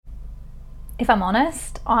If I'm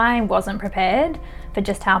honest, I wasn't prepared for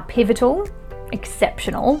just how pivotal,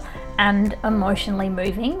 exceptional, and emotionally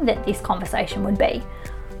moving that this conversation would be.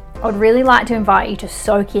 I would really like to invite you to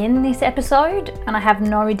soak in this episode, and I have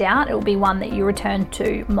no doubt it will be one that you return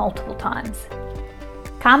to multiple times.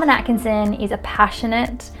 Carmen Atkinson is a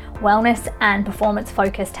passionate, wellness and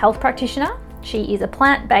performance-focused health practitioner. She is a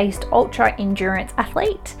plant-based ultra-endurance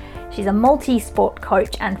athlete. She's a multi-sport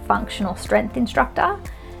coach and functional strength instructor,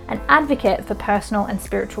 an advocate for personal and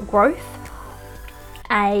spiritual growth,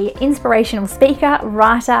 an inspirational speaker,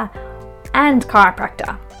 writer, and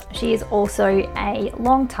chiropractor. She is also a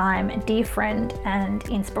long-time dear friend and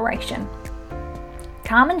inspiration.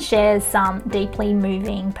 Carmen shares some deeply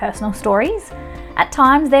moving personal stories. At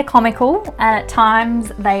times they're comical and at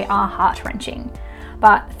times they are heart-wrenching.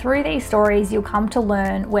 But through these stories you'll come to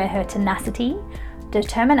learn where her tenacity,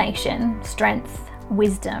 determination, strength,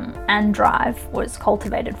 wisdom and drive was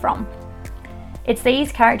cultivated from. It's these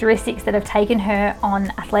characteristics that have taken her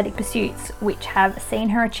on athletic pursuits which have seen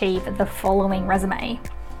her achieve the following resume: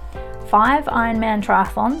 5 Ironman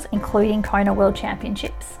triathlons including Kona World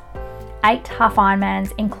Championships, 8 half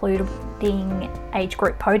Ironmans including age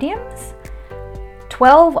group podiums,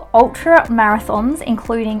 12 ultra marathons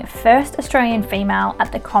including first Australian female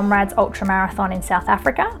at the Comrades Ultra Marathon in South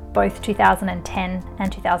Africa, both 2010 and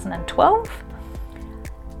 2012,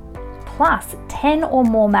 plus 10 or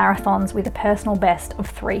more marathons with a personal best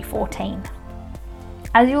of 3:14.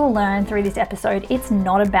 As you will learn through this episode, it's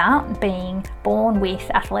not about being born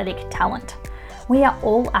with athletic talent. We are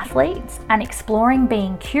all athletes, and exploring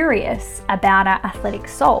being curious about our athletic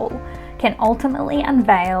soul can ultimately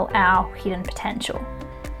unveil our hidden potential.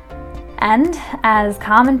 And as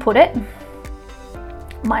Carmen put it,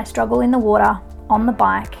 my struggle in the water, on the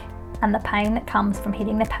bike, and the pain that comes from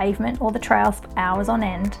hitting the pavement or the trails for hours on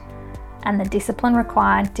end, and the discipline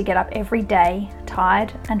required to get up every day,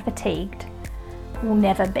 tired and fatigued, will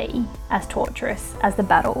never be as torturous as the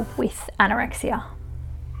battle with anorexia.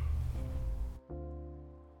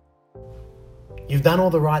 You've done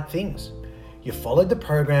all the right things. You've followed the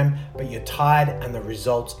program, but you're tired and the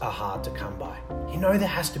results are hard to come by. You know there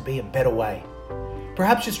has to be a better way.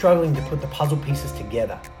 Perhaps you're struggling to put the puzzle pieces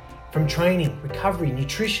together, from training, recovery,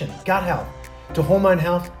 nutrition, gut health, to hormone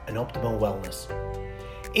health and optimal wellness.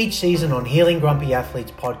 Each season on Healing Grumpy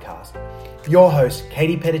Athletes podcast, your host,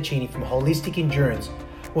 Katie Petticini from Holistic Endurance,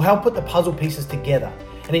 will help put the puzzle pieces together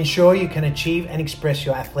and ensure you can achieve and express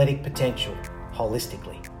your athletic potential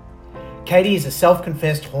holistically. Katie is a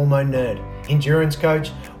self-confessed hormone nerd, endurance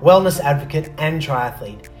coach, wellness advocate, and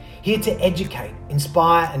triathlete, here to educate,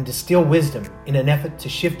 inspire, and distill wisdom in an effort to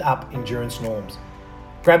shift up endurance norms.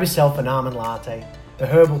 Grab yourself an almond latte, a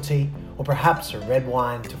herbal tea, or perhaps a red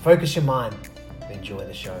wine to focus your mind and enjoy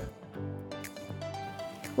the show.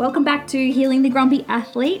 Welcome back to Healing the Grumpy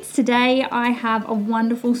Athletes. Today I have a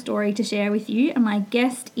wonderful story to share with you, and my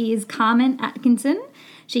guest is Carmen Atkinson.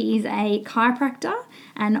 She is a chiropractor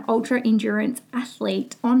and ultra endurance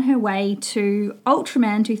athlete on her way to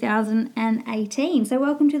Ultraman 2018. So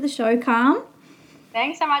welcome to the show, Carm.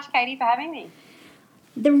 Thanks so much, Katie, for having me.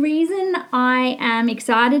 The reason I am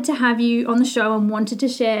excited to have you on the show and wanted to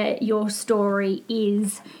share your story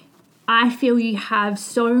is I feel you have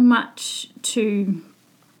so much to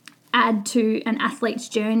add to an athlete's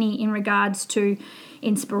journey in regards to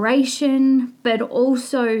inspiration, but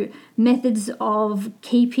also methods of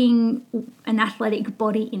keeping an athletic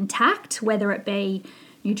body intact, whether it be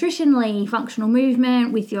nutritionally, functional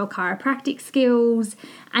movement, with your chiropractic skills,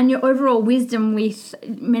 and your overall wisdom with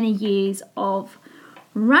many years of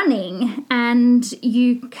running. And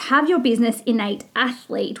you have your business Innate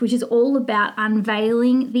Athlete, which is all about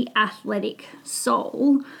unveiling the athletic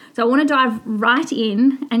soul. So I want to dive right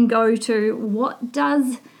in and go to, what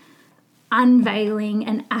does unveiling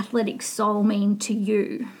an athletic soul mean to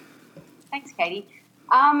you? Thanks, Katie.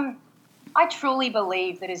 I truly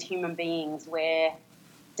believe that as human beings, we're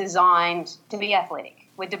designed to be athletic.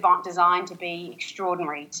 We're designed to be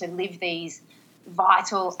extraordinary, to live these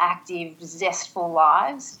vital, active, zestful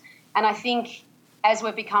lives. And I think as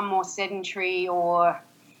we've become more sedentary,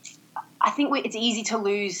 it's easy to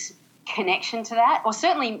lose connection to that, or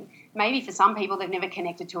certainly maybe for some people they've never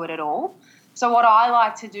connected to it at all. So what I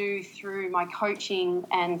like to do through my coaching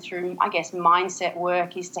and through, I guess, mindset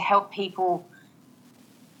work is to help people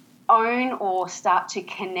own or start to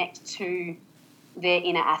connect to their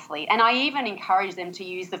inner athlete. And I even encourage them to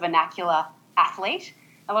use the vernacular athlete.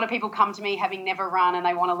 A lot of people come to me having never run and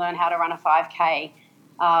they want to learn how to run a 5K.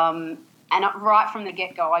 And right from the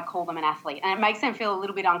get-go, I call them an athlete. And it makes them feel a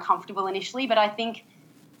little bit uncomfortable initially, but I think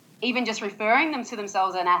even just referring them to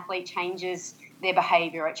themselves as an athlete changes their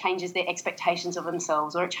behaviour, it changes their expectations of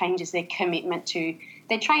themselves, or it changes their commitment to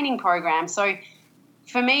their training program. So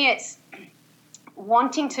for me, it's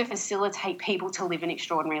wanting to facilitate people to live an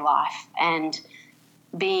extraordinary life, and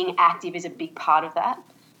being active is a big part of that.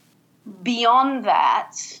 Beyond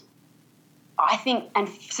that, I think, and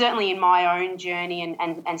certainly in my own journey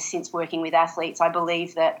and since working with athletes, I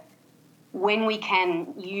believe that when we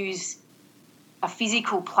can use a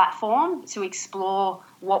physical platform to explore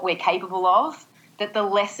what we're capable of, that the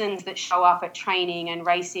lessons that show up at training and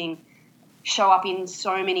racing show up in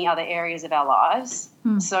so many other areas of our lives.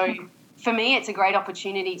 So for me, it's a great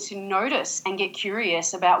opportunity to notice and get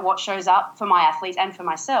curious about what shows up for my athletes and for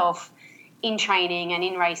myself in training and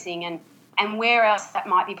in racing, and where else that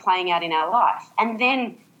might be playing out in our life. And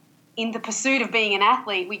then in the pursuit of being an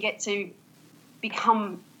athlete, we get to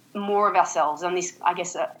become more of ourselves on this, I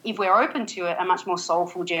guess, if we're open to it, a much more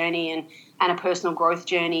soulful journey and a personal growth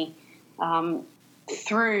journey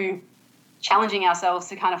through challenging ourselves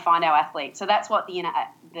to kind of find our athlete. So that's what the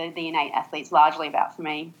innate athlete's largely about for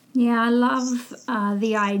me. Yeah, I love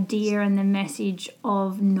the idea and the message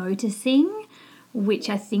of noticing, which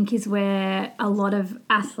I think is where a lot of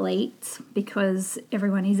athletes, because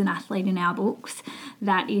everyone is an athlete in our books,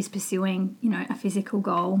 that is pursuing, a physical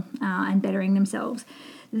goal and bettering themselves.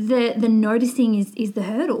 The noticing is the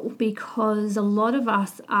hurdle, because a lot of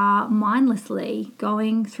us are mindlessly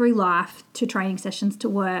going through life, to training sessions, to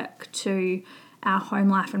work, to our home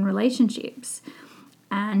life and relationships.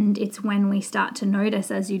 And it's when we start to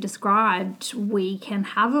notice, as you described, we can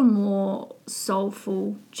have a more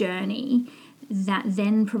soulful journey that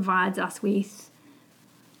then provides us with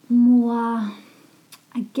more,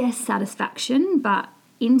 I guess, satisfaction, but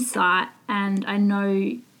insight. And I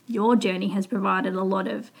know your journey has provided a lot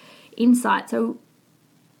of insight. So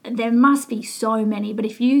there must be so many, but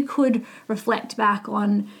if you could reflect back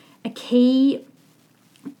on a key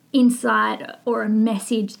insight or a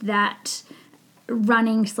message that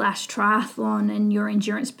running/triathlon and your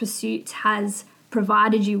endurance pursuits has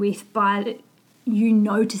provided you with by you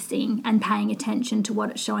noticing and paying attention to what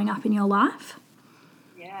it's showing up in your life?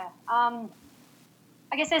 Yeah.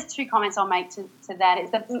 I guess there's two comments I'll make to that. Is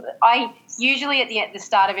that I usually at the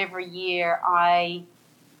start of every year, I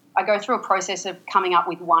go through a process of coming up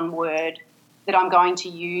with one word that I'm going to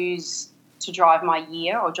use to drive my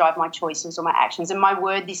year or drive my choices or my actions. And my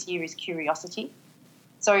word this year is curiosity.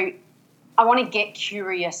 So I want to get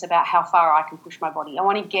curious about how far I can push my body. I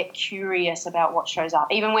want to get curious about what shows up.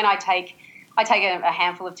 Even when I take a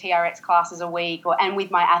handful of TRX classes a week, and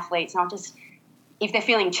with my athletes, and I'll just, if they're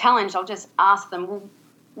feeling challenged, I'll just ask them, well,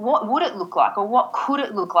 what would it look like, or what could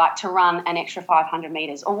it look like to run an extra 500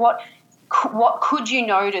 metres, or what could you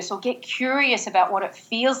notice, or get curious about what it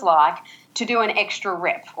feels like to do an extra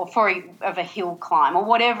rep or of a hill climb, or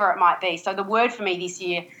whatever it might be. So the word for me this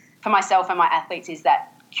year, for myself and my athletes, is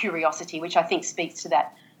that curiosity, which I think speaks to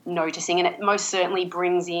that noticing, and it most certainly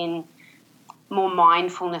brings in more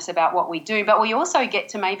mindfulness about what we do. But we also get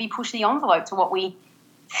to maybe push the envelope to what we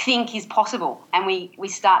think is possible, and we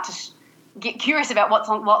start to get curious about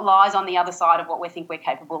what lies on the other side of what we think we're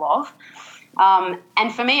capable of.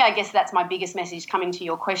 And for me, I guess that's my biggest message coming to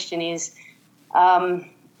your question is my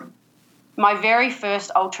very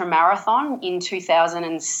first ultra marathon in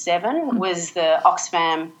 2007 was the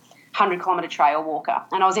Oxfam 100-kilometre trail walker,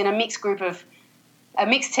 and I was in a mixed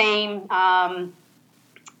team.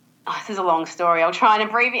 This is a long story. I'll try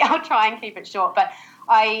and keep it short. But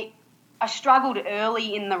I struggled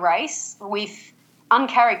early in the race with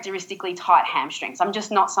uncharacteristically tight hamstrings. I'm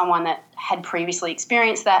just not someone that had previously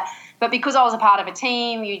experienced that. But because I was a part of a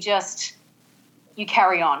team, you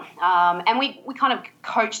carry on. And we kind of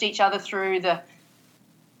coached each other through the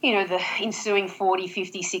ensuing 40,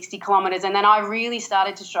 50, 60 kilometres. And then I really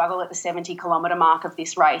started to struggle at the 70-kilometre mark of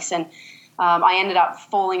this race. And I ended up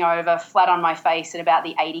falling over flat on my face at about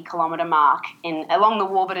the 80-kilometre mark along the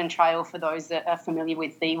Warburton Trail, for those that are familiar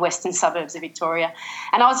with the western suburbs of Victoria.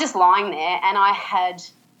 And I was just lying there, and I had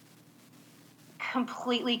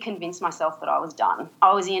completely convinced myself that I was done.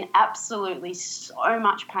 I was in absolutely so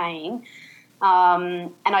much pain,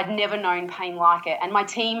 and I'd never known pain like it. And my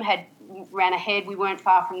team had ran ahead. We weren't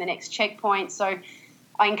far from the next checkpoint, so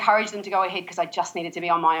I encouraged them to go ahead because I just needed to be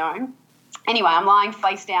on my own. Anyway, I'm lying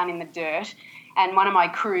face down in the dirt, and one of my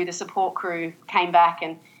crew, the support crew, came back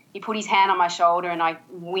and he put his hand on my shoulder, and I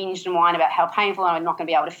whinged and whined about how painful I'm not going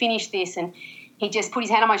to be able to finish this. And he just put his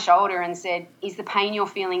hand on my shoulder and said, "Is the pain you're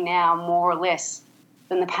feeling now more or less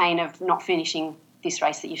than the pain of not finishing this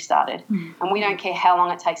race that you've started? And we don't care how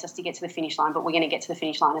long it takes us to get to the finish line, but we're going to get to the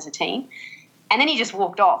finish line as a team." And then he just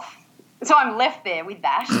walked off. So I'm left there with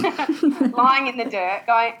that, lying in the dirt,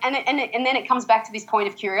 going, and then it comes back to this point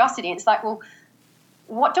of curiosity. And it's like, well,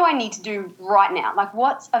 what do I need to do right now? Like,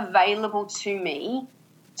 what's available to me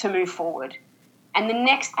to move forward? And the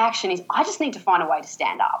next action is I just need to find a way to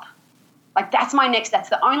stand up. Like, that's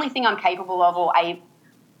the only thing I'm capable of or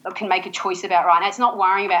can make a choice about right now. It's not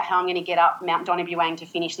worrying about how I'm going to get up Mount Donibuang to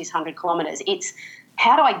finish this 100 kilometres. It's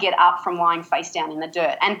how do I get up from lying face down in the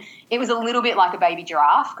dirt? And it was a little bit like a baby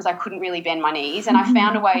giraffe because I couldn't really bend my knees, and I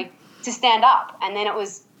found a way to stand up. And then it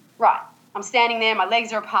was, right, I'm standing there, my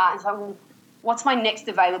legs are apart, and so, well, what's my next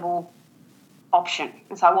available option?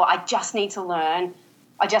 And so, well, I just need to learn.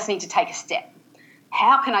 I just need to take a step.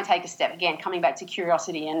 How can I take a step? Again, coming back to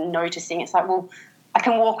curiosity and noticing, it's like, well, I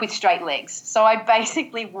can walk with straight legs. So I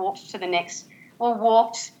basically walked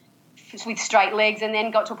with straight legs and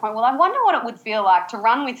then got to a point, well, I wonder what it would feel like to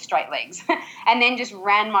run with straight legs and then just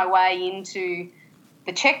ran my way into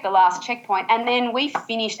the last checkpoint. And then we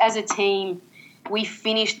finished as a team,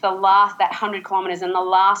 that 100 kilometres, and the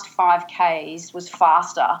last 5Ks was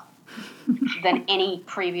faster than any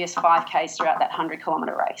previous 5Ks throughout that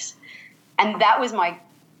 100-kilometre race. And that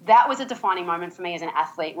was a defining moment for me as an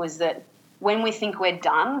athlete, was that when we think we're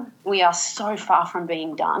done, we are so far from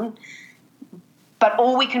being done. But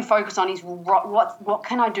all we can focus on is what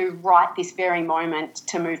can I do right this very moment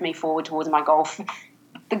to move me forward towards my goal.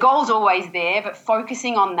 The goal's always there, but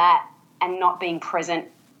focusing on that and not being present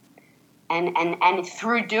and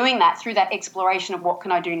through doing that, through that exploration of what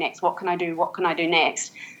can I do next, what can I do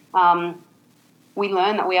next, we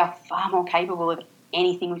learn that we are far more capable of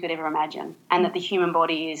anything we could ever imagine, and that the human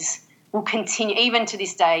body will continue, even to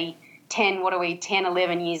this day,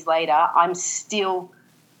 11 years later, I'm still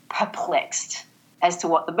perplexed as to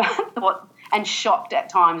what and shocked at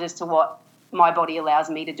times as to what my body allows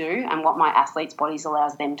me to do and what my athletes' bodies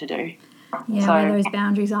allows them to do. Yeah, so, where those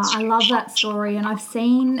boundaries are. I love that story, and I've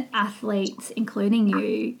seen athletes, including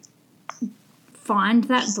you, find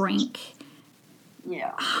that brink.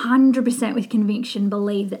 Yeah, 100% with conviction,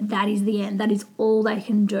 believe that is the end, that is all they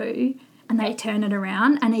can do, and they turn it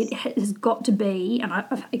around. And it has got to be, and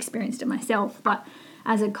I've experienced it myself, but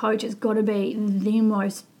as a coach, it's got to be the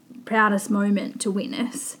most proudest moment to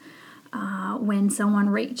witness when someone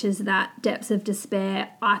reaches that depths of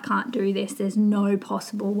despair. I can't do this, there's no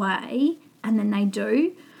possible way, and then they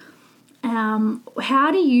do.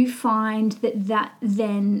 How do you find that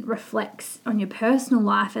then reflects on your personal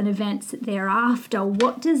life and events thereafter?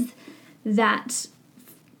 What does that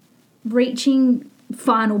reaching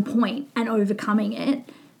final point and overcoming it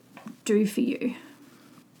do for you?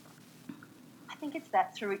 I think it's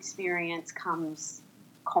that through experience comes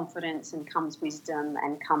confidence and comes wisdom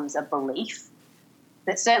and comes a belief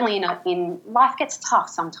that certainly in life gets tough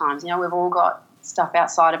sometimes. We've all got stuff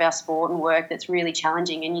outside of our sport and work that's really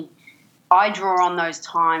challenging, and I draw on those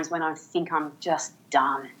times when I think I'm just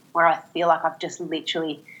done, where I feel like I've just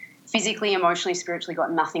literally physically, emotionally, spiritually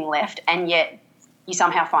got nothing left, and yet you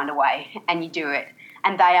somehow find a way and you do it.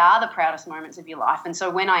 And they are the proudest moments of your life. And so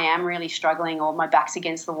when I am really struggling or my back's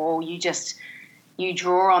against the wall, you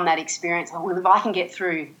draw on that experience. Oh, well, if I can get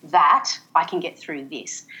through that, I can get through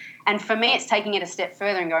this. And for me, it's taking it a step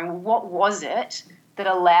further and going, well, what was it that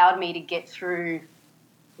allowed me to get through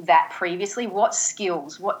that previously? What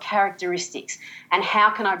skills, what characteristics, and how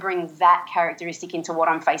can I bring that characteristic into what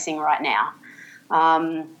I'm facing right now?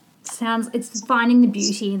 It's finding the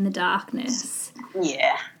beauty in the darkness.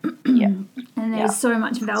 Yeah. Yeah. And there's so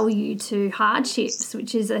much value to hardships,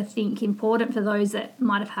 which is, I think, important for those that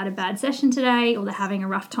might have had a bad session today or they're having a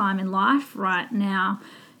rough time in life right now,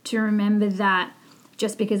 to remember that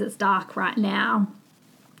just because it's dark right now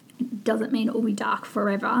doesn't mean it will be dark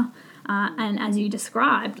forever. And as you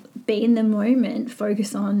described, be in the moment,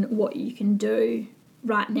 focus on what you can do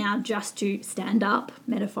right now just to stand up,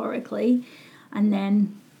 metaphorically, and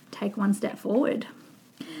then take one step forward.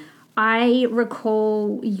 I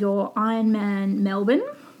recall your Ironman Melbourne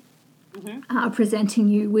presenting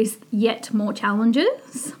you with yet more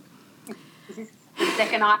challenges. Is this the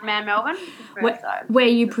second Ironman Melbourne? Where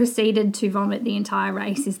you proceeded to vomit the entire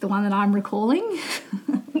race is the one that I'm recalling.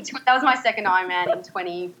 That was my second Ironman in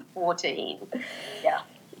 2014. Yeah.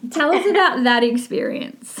 Tell us about that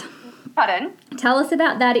experience. Pardon? Tell us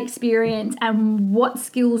about that experience and what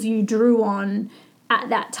skills you drew on at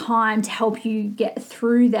that time to help you get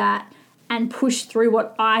through that and push through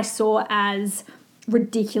what I saw as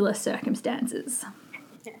ridiculous circumstances.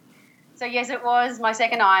 So, yes, it was my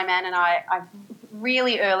second Ironman, and I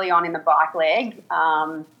really early on in the bike leg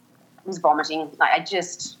was vomiting. Like, I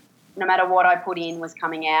just, no matter what I put in, was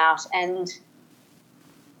coming out. And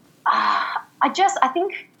I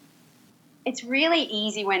think it's really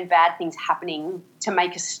easy when bad things happening to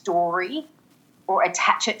make a story or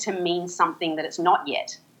attach it to mean something that it's not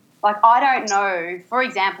yet. Like, I don't know, for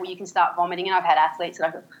example, you can start vomiting, and I've had athletes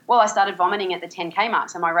that go, well, I started vomiting at the 10K mark,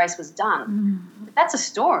 so my race was done. But that's a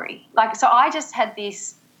story. Like, so I just had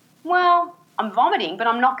this, well, I'm vomiting, but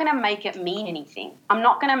I'm not going to make it mean anything. I'm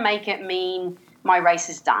not going to make it mean my race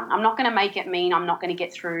is done. I'm not going to make it mean I'm not going to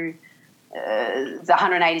get through the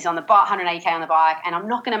 180s on the bike, 180K on the bike, and I'm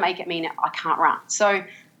not going to make it mean I can't run. So,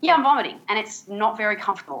 yeah, I'm vomiting, and it's not very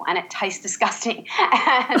comfortable, and it tastes disgusting,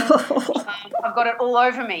 and I've got it all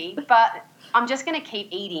over me, but I'm just going to keep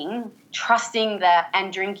eating, trusting that,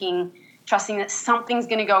 and drinking, trusting that something's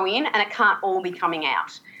going to go in, and it can't all be coming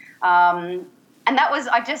out. And that was,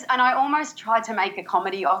 I almost tried to make a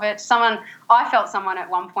comedy of it. I felt someone at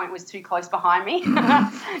one point was too close behind me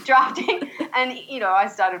drafting, and,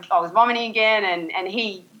 I was vomiting again, and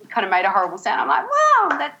he kind of made a horrible sound. I'm like,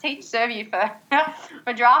 wow, that teach serve you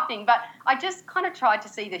for drafting. But I just kind of tried to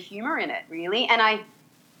see the humour in it, really. And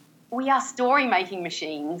we are story-making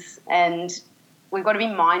machines, and we've got to be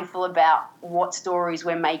mindful about what stories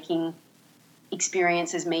we're making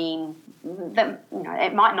experiences mean. That,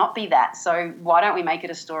 it might not be that. So why don't we make it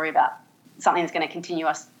a story about something that's going to continue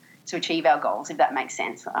us to achieve our goals, if that makes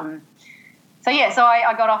sense. So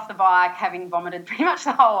I got off the bike having vomited pretty much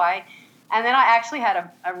the whole way. And then I actually had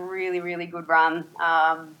a really, really good run,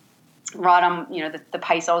 right on, the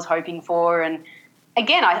pace I was hoping for. And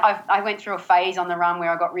again, I went through a phase on the run where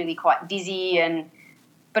I got really quite dizzy,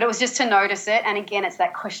 but it was just to notice it. And again, it's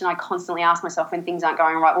that question I constantly ask myself when things aren't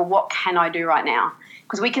going right. Well, what can I do right now?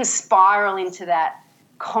 Because we can spiral into that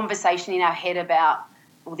conversation in our head about,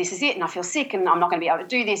 well, this is it, and I feel sick, and I'm not going to be able to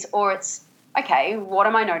do this. Or it's, okay, what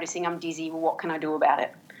am I noticing? I'm dizzy. Well, what can I do about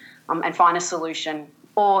it? And find a solution.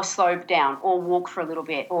 Or slow down, or walk for a little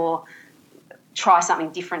bit, or try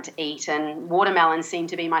something different to eat. And watermelon seemed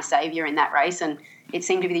to be my saviour in that race, and it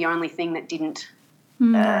seemed to be the only thing that didn't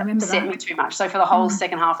upset me too much. So for the whole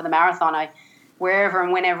second half of the marathon, wherever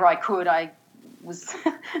and whenever I could, I was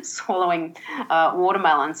swallowing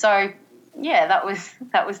watermelon. So yeah, that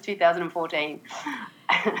was 2014.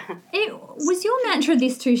 Was your mantra,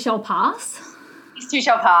 "This too shall pass"? This too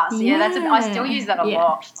shall pass. Yeah, I still use that a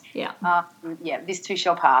lot. Yeah. This too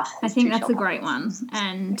shall pass. I think that's a great one.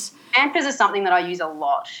 And mantras are something that I use a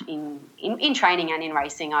lot in training and in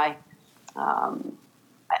racing. I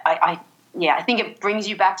think it brings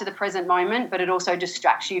you back to the present moment, but it also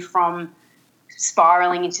distracts you from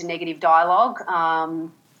spiraling into negative dialogue.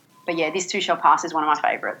 But yeah, this too shall pass is one of my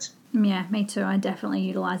favourites. Yeah, me too. I definitely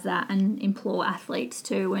utilise that and implore athletes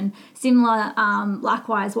too. And similar,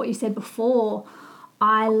 likewise, what you said before,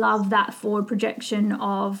 I love that forward projection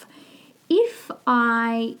of, if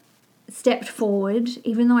I stepped forward,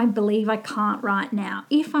 even though I believe I can't right now,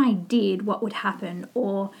 if I did, what would happen?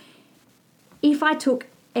 Or if I took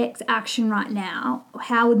X action right now,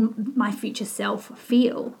 how would my future self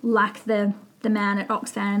feel? Like the man at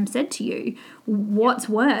Oxfam said to you, what's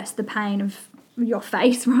worse, the pain of your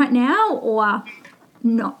face right now or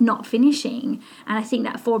not finishing? And I think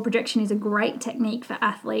that forward projection is a great technique for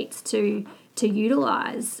athletes to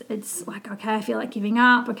utilize. It's like, okay, I feel like giving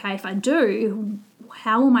up. Okay, if I do,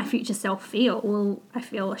 how will my future self feel? Will I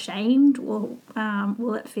feel ashamed? Will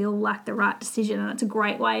it feel like the right decision? And it's a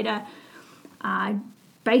great way to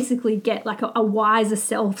basically get like a wiser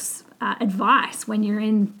self's advice when you're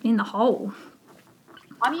in the hole.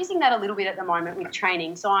 I'm using that a little bit at the moment with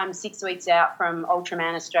training. So I'm 6 weeks out from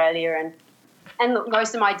Ultraman Australia, and look,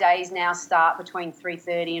 most of my days now start between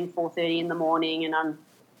 3:30 and 4:30 in the morning, and I'm,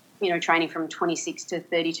 training from 26 to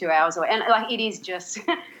 32 hours away. And like, it is just,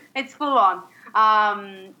 it's full on.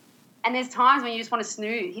 And there's times when you just want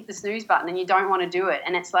to hit the snooze button, and you don't want to do it.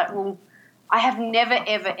 And it's like, well, I have never,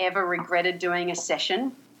 ever, ever regretted doing a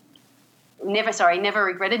session. Never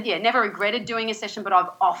regretted doing a session, but I've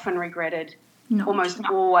often regretted,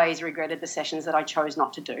 always regretted the sessions that I chose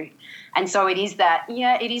not to do. And so it is that,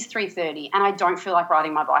 it is 3:30, and I don't feel like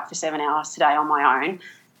riding my bike for 7 hours today on my own.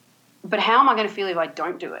 But how am I going to feel if I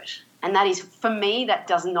don't do it? And that is, for me, that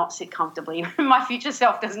does not sit comfortably. My future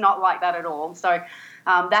self does not like that at all. So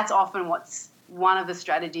that's often what's one of the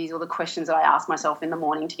strategies or the questions that I ask myself in the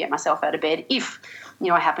morning to get myself out of bed if,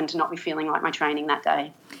 I happen to not be feeling like my training that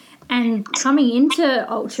day. And coming into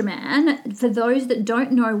Ultraman, for those that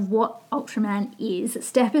don't know what Ultraman is,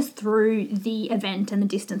 step us through the event and the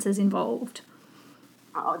distances involved.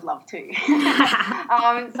 I would love to.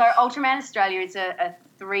 So Ultraman Australia is a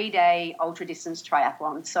 3-day ultra-distance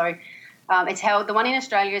triathlon. So it's held, the one in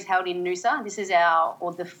Australia is held in Noosa. This is the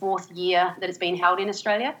 4th year that it's been held in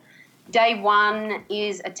Australia. Day 1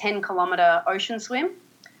 is a 10-kilometre ocean swim,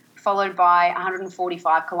 followed by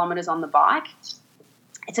 145 kilometres on the bike.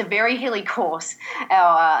 It's a very hilly course,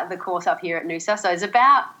 the course up here at Noosa. So it's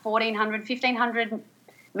about 1,500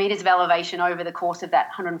 metres of elevation over the course of that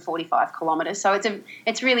 145 kilometres. So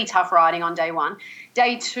it's really tough riding on day one.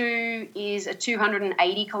 Day two is a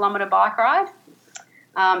 280 kilometre bike ride.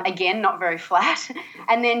 Again, not very flat.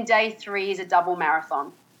 And then day three is a double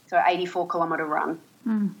marathon, so 84 kilometre run.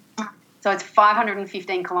 So it's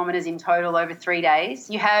 515 kilometres in total over 3 days.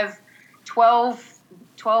 You have 12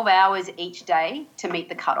 hours each day to meet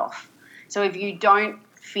the cutoff. So if you don't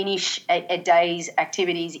finish a day's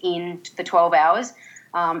activities in the 12 hours,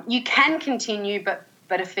 you can continue, but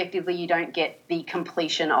effectively you don't get the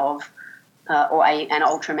completion of an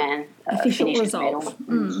Ultraman official result.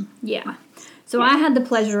 Yeah. So I had the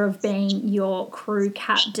pleasure of being your crew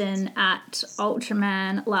captain at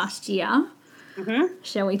Ultraman last year. Mm-hmm.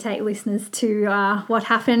 Shall we take listeners to what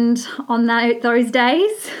happened on those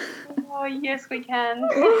days? Oh, yes, we can.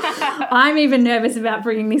 I'm even nervous about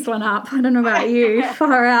bringing this one up. I don't know about you.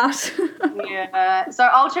 Far out. Yeah. So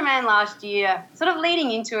Ultraman last year, sort of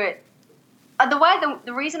leading into it,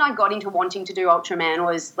 the reason I got into wanting to do Ultraman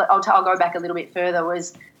was, I'll go back a little bit further,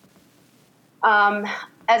 was,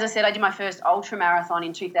 as I said, I did my first ultra marathon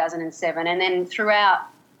in 2007, and then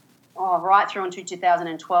right through into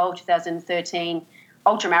 2012, 2013,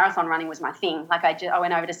 ultra marathon running was my thing. Like I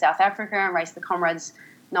went over to South Africa and raced the Comrades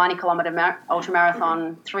 90 kilometre ultra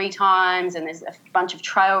marathon 3 times, and there's a bunch of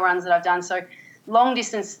trail runs that I've done. So long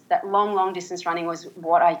distance distance running was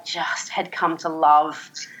what I just had come to love.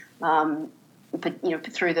 But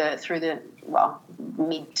through the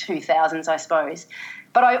mid 2000s, I suppose.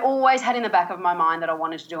 But I always had in the back of my mind that I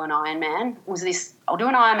wanted to do an Ironman. I'll do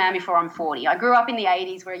an Ironman before I'm 40. I grew up in the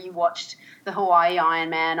 80s where you watched the Hawaii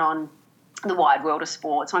Ironman on the Wide World of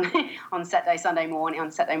Sports on Saturday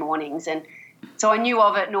mornings. And so I knew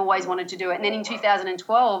of it and always wanted to do it. And then in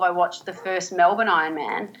 2012, I watched the first Melbourne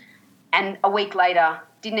Ironman. And a week later,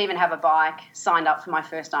 didn't even have a bike, signed up for my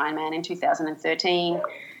first Ironman in 2013.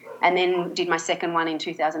 And then did my second one in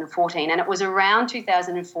 2014. And it was around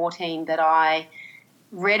 2014 that I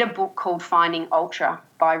read a book called Finding Ultra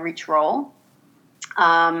by Rich Roll.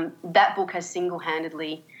 That book has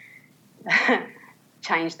single-handedly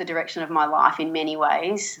changed the direction of my life in many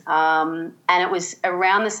ways. And it was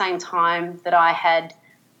around the same time that I had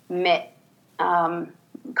met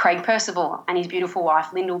Craig Percival and his beautiful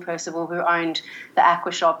wife, Lyndall Percival, who owned the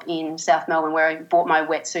Aqua Shop in South Melbourne, where I bought my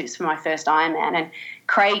wetsuits for my first Ironman. And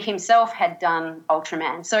Craig himself had done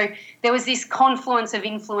Ultraman. So there was this confluence of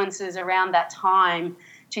influences around that time,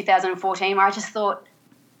 2014, where I just thought,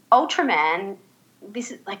 Ultraman,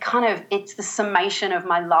 this is it's the summation of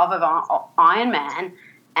my love of Ironman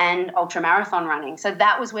and ultramarathon running. So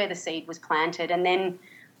that was where the seed was planted. And then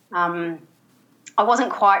I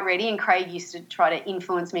wasn't quite ready, and Craig used to try to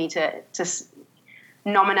influence me to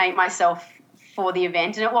nominate myself for the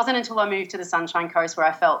event. And it wasn't until I moved to the Sunshine Coast where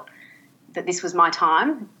I felt that this was my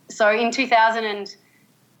time. So in the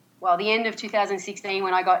end of 2016,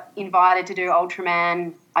 when I got invited to do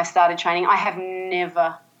Ultraman, I started training. I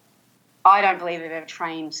don't believe I've ever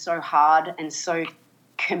trained so hard and so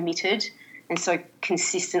committed and so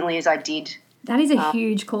consistently as I did. That is a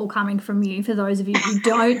huge call coming from you. For those of you who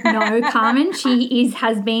don't know Carmen, she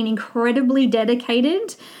has been incredibly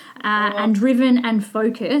dedicated and driven and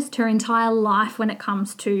focused her entire life when it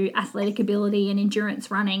comes to athletic ability and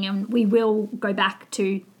endurance running, and we will go back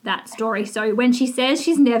to that story. So when she says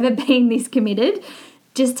she's never been this committed,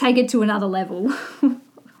 just take it to another level.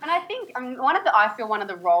 And I think I feel one of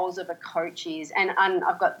the roles of a coach is, and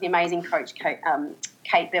I've got the amazing coach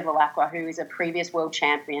Kate Bevilacqua, who is a previous world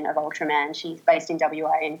champion of Ultraman. She's based in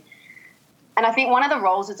WA, and I think one of the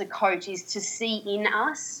roles as a coach is to see in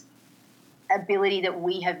us ability that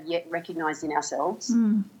we have yet recognised in ourselves,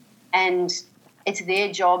 and it's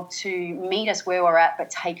their job to meet us where we're at, but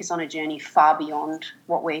take us on a journey far beyond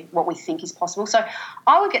what we think is possible. So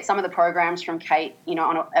I would get some of the programs from Kate,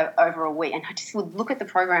 over a week, and I just would look at the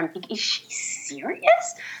program and think, is she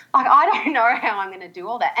serious? Like, I don't know how I'm going to do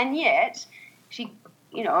all that. And yet she,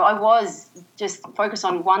 I was just focused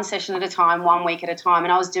on one session at a time, 1 week at a time,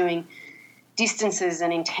 and I was doing distances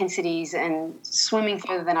and intensities and swimming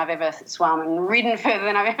further than I've ever swum and ridden further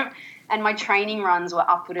than I've ever, and my training runs were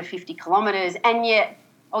upward of 50 kilometres, and yet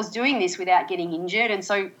I was doing this without getting injured. And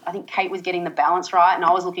so I think Kate was getting the balance right and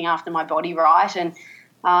I was looking after my body right.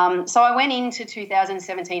 And so I went into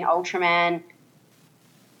 2017 Ultraman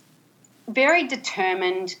very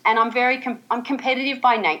determined, and I'm competitive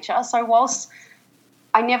by nature. So whilst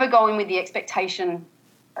I never go in with the expectation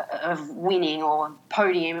of winning or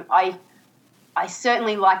podium, I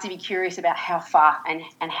certainly like to be curious about how far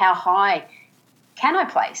and how high can I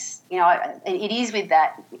place. You know, it is with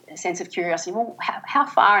that sense of curiosity. Well, how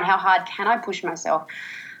far and how hard can I push myself?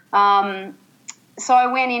 So I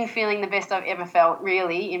went in feeling the best I've ever felt,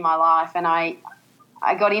 really, in my life, and I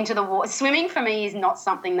got into the water. Swimming for me is not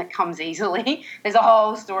something that comes easily. There's a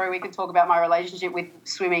whole story we could talk about my relationship with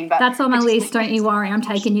swimming. But that's on my list, don't you worry, I'm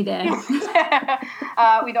taking you there.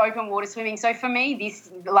 With open water swimming. So for me,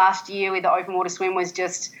 this last year with the open water swim was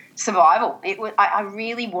just survival. I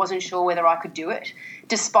really wasn't sure whether I could do it.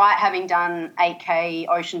 Despite having done 8K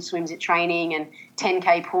ocean swims at training and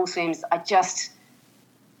 10K pool swims,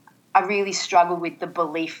 I really struggled with the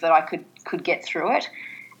belief that I could get through it.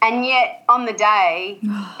 And yet, on the day,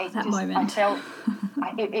 I felt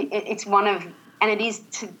it's one of, and it is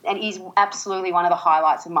absolutely one of the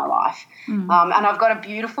highlights of my life. And I've got a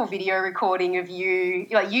beautiful video recording of you,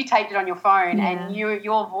 like you taped it on your phone, and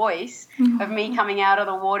your voice of me coming out of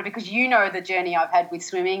the water, because you know the journey I've had with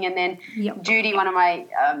swimming. And then Judy, one of my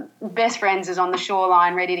best friends, is on the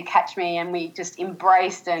shoreline ready to catch me, and we just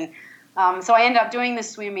embraced. And so I ended up doing the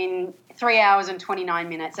swim in 3 hours and 29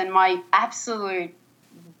 minutes, and my absolute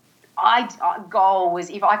goal was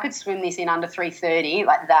if I could swim this in under 3:30,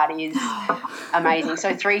 like that is amazing.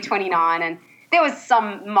 So 3:29, and there was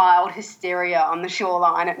some mild hysteria on the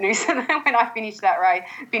shoreline at Noosa when I finished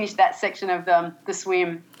that section of the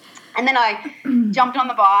swim. And then I jumped on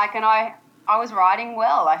the bike, and I was riding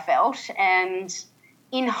well, I felt, and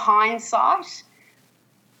in hindsight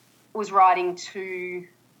was riding too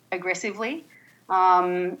aggressively.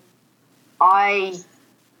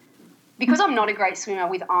 Because I'm not a great swimmer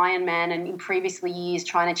with Ironman and in previous years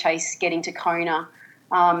trying to chase getting to Kona,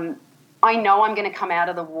 I know I'm going to come out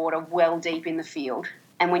of the water well deep in the field.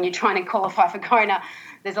 And when you're trying to qualify for Kona,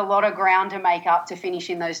 there's a lot of ground to make up to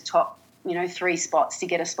finish in those top, 3 spots to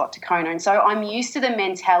get a spot to Kona. And so I'm used to the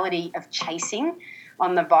mentality of chasing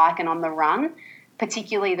on the bike and on the run,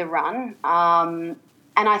 particularly the run. And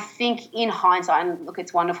I think in hindsight, and look,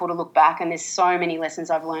 it's wonderful to look back, and there's so many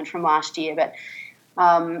lessons I've learned from last year, but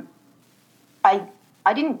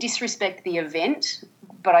I didn't disrespect the event,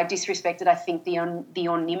 but I disrespected, I think, the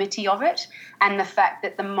anonymity of it, and the fact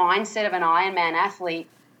that the mindset of an Ironman athlete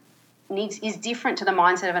is different to the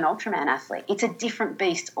mindset of an Ultraman athlete. It's a different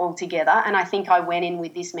beast altogether, and I think I went in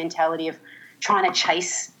with this mentality of trying to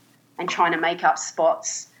chase and trying to make up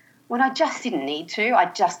spots when I just didn't need to. I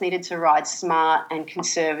just needed to ride smart and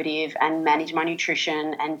conservative and manage my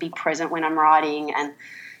nutrition and be present when I'm riding and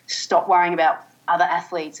stop worrying about other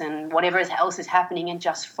athletes and whatever else is happening and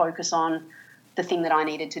just focus on the thing that I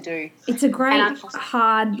needed to do. It's a great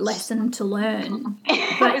hard lesson to learn.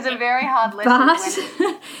 It was a very hard lesson.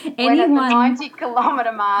 When at the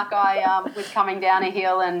 90-kilometre mark I was coming down a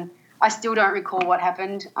hill, and I still don't recall what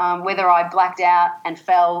happened. Whether I blacked out and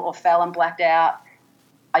fell or fell and blacked out,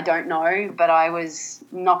 I don't know, but I was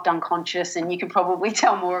knocked unconscious, and you can probably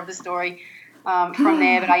tell more of the story from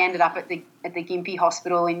there. But I ended up at the Gympie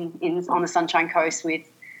Hospital on the Sunshine Coast with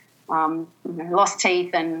lost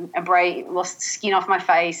teeth and lost skin off my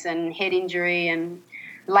face and head injury, and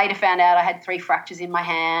later found out I had 3 fractures in my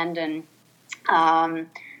hand. And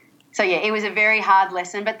so yeah, it was a very hard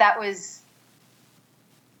lesson, but that was,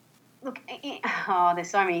 look, there's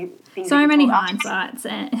so many things. So many hindsights,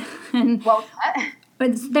 and well,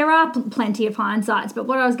 but there are plenty of hindsights. But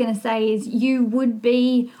what I was going to say is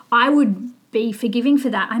I would be forgiving for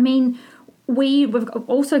that. I mean, we've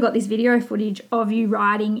also got this video footage of you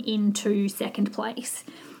riding into second place,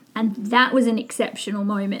 and that was an exceptional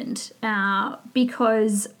moment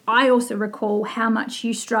because I also recall how much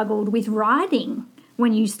you struggled with riding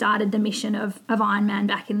when you started the mission of Ironman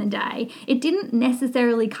back in the day. It didn't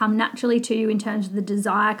necessarily come naturally to you in terms of the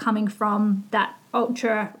desire coming from that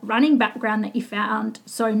ultra running background that you found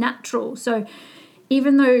so natural. So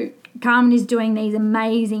even though Carmen is doing these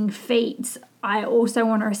amazing feats, I also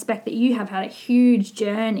want to respect that you have had a huge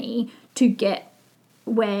journey to get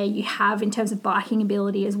where you have in terms of biking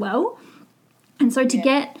ability as well. And so to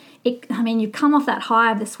get it, I mean, you've come off that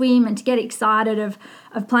high of the swim, and to get excited of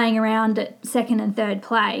playing around at second and third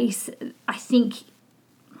place, I think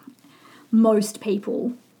most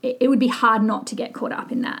people, it would be hard not to get caught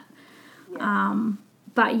up in that. Yeah.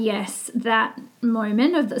 But yes, that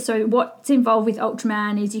moment so what's involved with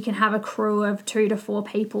Ultraman is you can have a crew of 2 to 4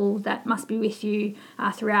 people that must be with you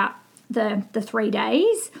throughout the 3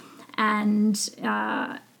 days, and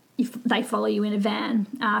they follow you in a van.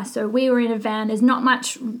 So we were in a van. There's not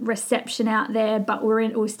much reception out there, but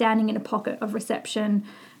we're standing in a pocket of reception.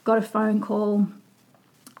 Got a phone call,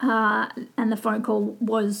 and the phone call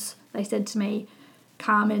was, they said to me,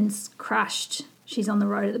 Carmen's crashed. She's on the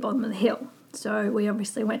road at the bottom of the hill. So we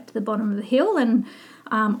obviously went to the bottom of the hill, and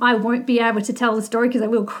I won't be able to tell the story because I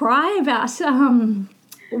will cry about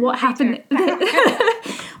what happened.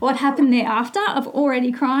 What happened thereafter. I'm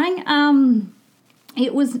already crying.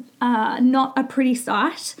 It was not a pretty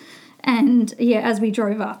sight. And yeah, as we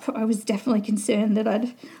drove up, I was definitely concerned that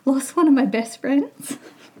I'd lost one of my best friends.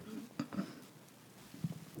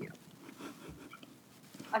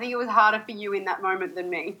 I think it was harder for you in that moment than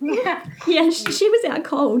me. Yeah, she was out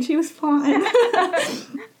cold. She was fine. I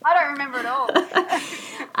don't remember at all.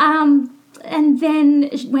 And then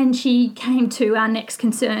when she came to, our next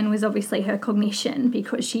concern was obviously her cognition,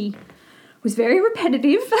 because she was very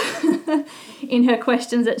repetitive in her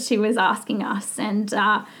questions that she was asking us. And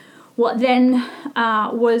what then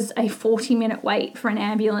was a 40-minute wait for an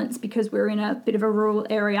ambulance, because we were in a bit of a rural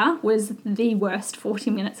area, was the worst 40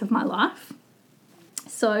 minutes of my life.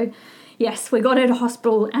 So, yes, we got her to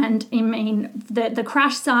hospital, and I mean, the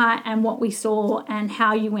crash site and what we saw and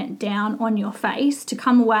how you went down on your face to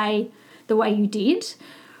come away the way you did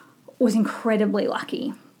was incredibly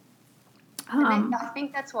lucky. I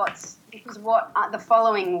think that's it was the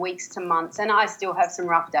following weeks to months, and I still have some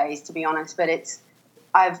rough days, to be honest, but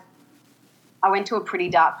I went to a pretty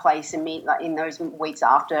dark place in those weeks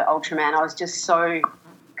after Ultraman. I was just so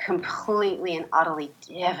completely and utterly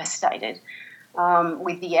devastated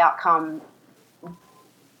with the outcome,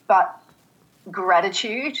 but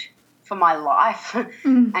gratitude for my life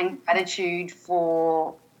and gratitude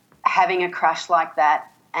for having a crash like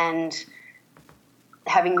that and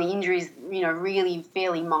having the injuries, really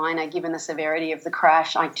fairly minor given the severity of the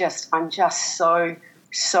crash. I'm just so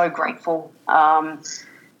grateful. And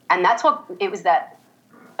that's what it was, that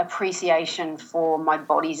appreciation for my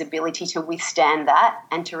body's ability to withstand that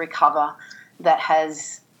and to recover, that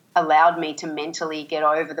has allowed me to mentally get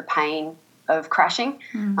over the pain of crashing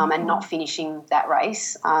and not finishing that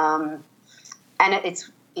race. And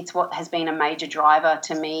it's what has been a major driver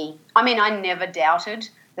to me. I mean, I never doubted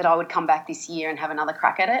that I would come back this year and have another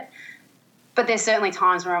crack at it. But there's certainly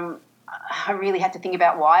times where I really had to think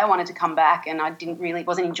about why I wanted to come back, and I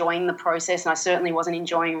wasn't enjoying the process, and I certainly wasn't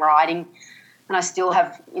enjoying riding. And I still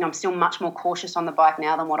have, I'm still much more cautious on the bike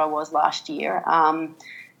now than what I was last year.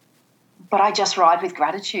 But I just ride with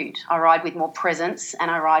gratitude. I ride with more presence, and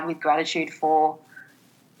I ride with gratitude for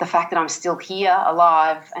the fact that I'm still here,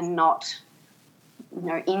 alive, and not,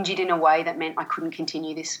 injured in a way that meant I couldn't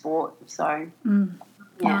continue this sport. So, yeah.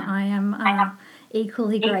 No, I am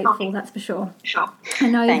equally grateful, that's for sure. Sure.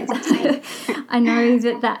 I know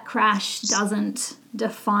that crash doesn't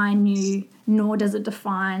define you, nor does it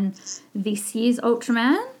define this year's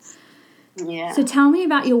Ultraman. Yeah. So tell me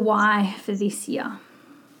about your why for this year.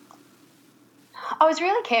 I was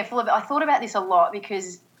really careful I thought about this a lot,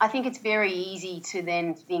 because I think it's very easy to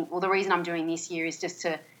then think, well, the reason I'm doing this year is just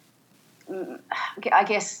to, I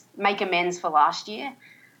guess, make amends for last year.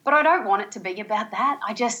 But I don't want it to be about that.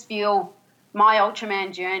 I just feel my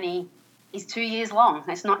Ultraman journey is 2 years long.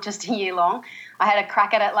 It's not just a year long. I had a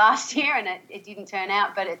crack at it last year and it didn't turn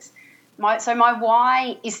out, but my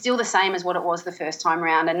why is still the same as what it was the first time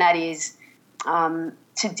around, and that is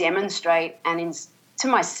to demonstrate to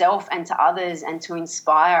myself and to others, and to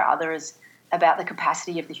inspire others about the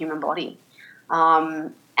capacity of the human body.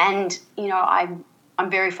 I'm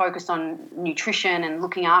very focused on nutrition and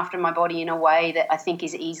looking after my body in a way that I think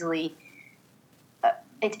is it's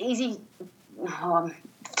easy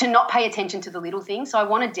to not pay attention to the little things. So I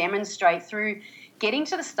want to demonstrate through getting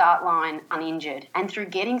to the start line uninjured, and through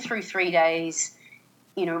getting through 3 days,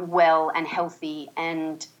 well and healthy,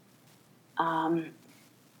 and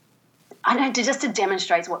I don't know, just to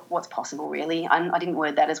demonstrate what's possible, really. I didn't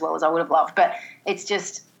word that as well as I would have loved, but it's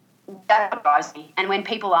just, that drives me. And when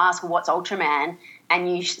people ask, what's Ultraman,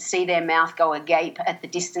 and you see their mouth go agape at the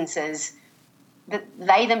distances, that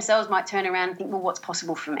they themselves might turn around and think, well, what's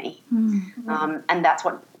possible for me? Mm-hmm. And that's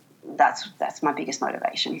my biggest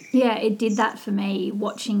motivation. Yeah, it did that for me,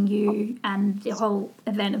 watching you and the whole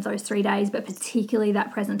event of those 3 days, but particularly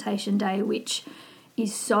that presentation day, which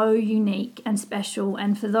is so unique and special.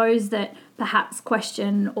 And for those that perhaps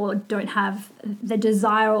question or don't have the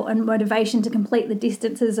desire and motivation to complete the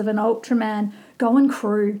distances of an Ultraman, go and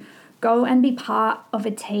crew, go and be part of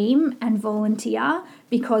a team and volunteer,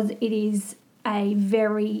 because it is a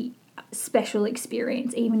very special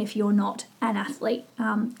experience, even if you're not an athlete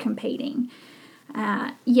competing.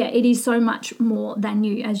 It is so much more than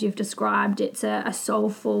you, as you've described. It's a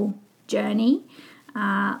soulful journey.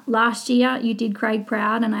 Last year you did Craig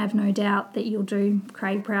proud, and I have no doubt that you'll do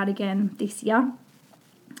Craig proud again this year,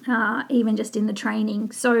 even just in the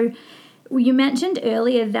training. So you mentioned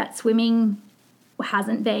earlier that swimming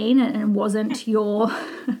hasn't been and wasn't your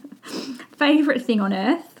favourite thing on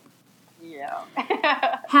earth. Yeah.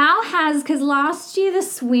 Because last year the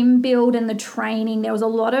swim build and the training, there was a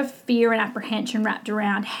lot of fear and apprehension wrapped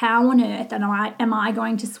around how on earth am I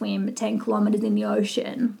going to swim 10 kilometres in the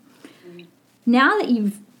ocean? Now that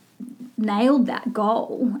you've nailed that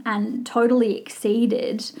goal and totally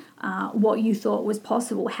exceeded what you thought was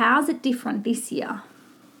possible, how's it different this year?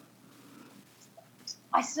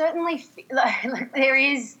 I certainly feel like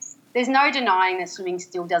there's no denying that swimming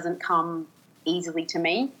still doesn't come easily to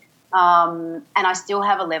me. And I still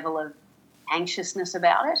have a level of anxiousness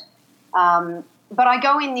about it. But I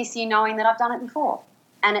go in this year knowing that I've done it before.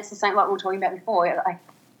 And it's the same like we were talking about before.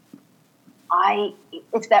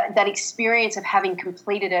 It's that experience of having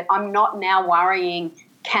completed it. I'm not now worrying,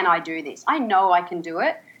 can I do this? I know I can do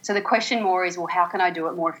it. So the question more is, well, how can I do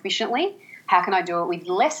it more efficiently? How can I do it with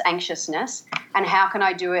less anxiousness? And how can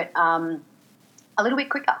I do it a little bit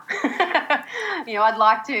quicker?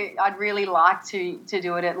 I'd really like to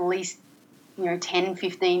do it at least, 10,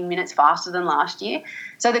 15 minutes faster than last year.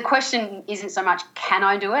 So the question isn't so much can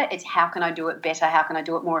I do it, it's how can I do it better, how can I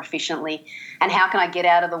do it more efficiently, and how can I get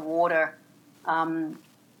out of the water in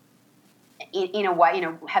a way,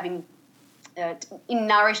 having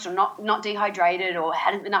nourished or not dehydrated or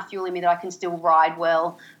had enough fuel in me that I can still ride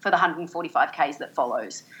well for the 145 Ks that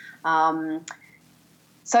follows.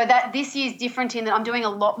 So that this year's different in that I'm doing a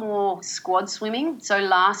lot more squad swimming. So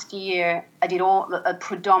last year I did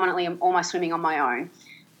predominantly all my swimming on my own.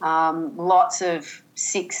 Lots of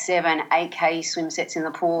 6, 7, 8K swim sets in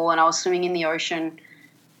the pool, and I was swimming in the ocean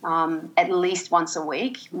at least once a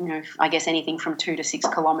week, I guess anything from 2 to 6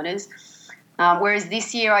 kilometres. Whereas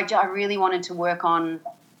this year I really wanted to work on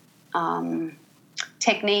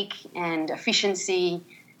technique and efficiency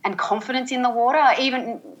and confidence in the water.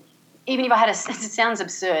 Even if I had it sounds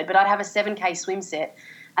absurd, but I'd have a 7K swim set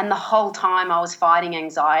and the whole time I was fighting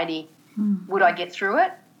anxiety. Would I get through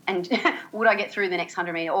it? And would I get through the next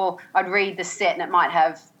 100 metre? Or I'd read the set and it might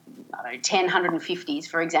have, 10 150s,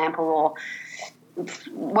 for example, or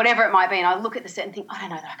whatever it might be. And I look at the set and think, I don't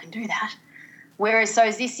know that I can do that. Whereas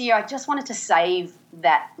this year I just wanted to save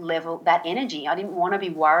that level, that energy. I didn't want to be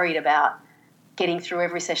worried about getting through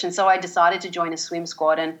every session. So I decided to join a swim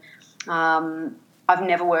squad, and I've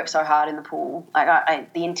never worked so hard in the pool.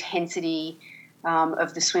 The intensity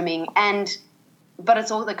of the swimming, but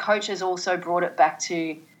it's all the coaches also brought it back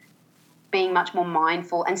to being much more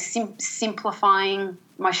mindful and simplifying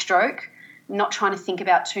my stroke, not trying to think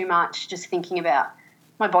about too much, just thinking about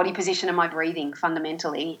my body position and my breathing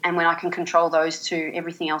fundamentally. And when I can control those two,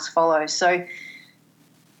 everything else follows. So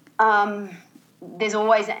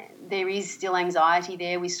there is still anxiety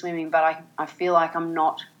there with swimming, but I feel like I'm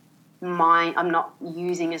not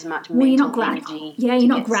using as much mental energy. Yeah, you're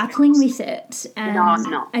not grappling with it. And no, I'm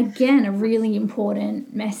not. Again, a really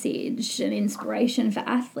important message and inspiration for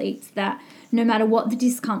athletes that no matter what the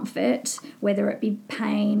discomfort, whether it be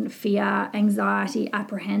pain, fear, anxiety,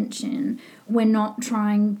 apprehension, we're not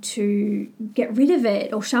trying to get rid of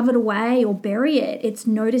it or shove it away or bury it. It's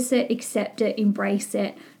notice it, accept it, embrace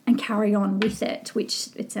it, and carry on with it, which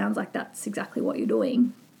it sounds like that's exactly what you're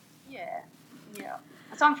doing. Yeah.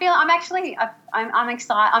 So I'm excited.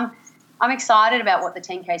 I'm excited about what the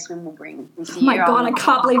 10K swim will bring this year. Oh my God, I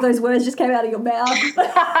can't believe those words just came out of your mouth.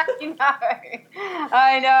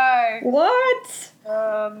 I know. What?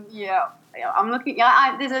 Yeah. I'm looking.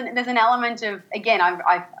 There's an element of, again,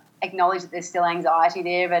 I acknowledge that there's still anxiety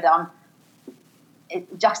there, but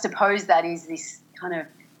juxtaposed that is this kind of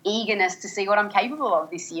eagerness to see what I'm capable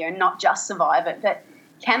of this year and not just survive it. But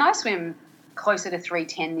can I swim closer to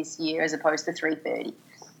 3:10 this year as opposed to 3:30?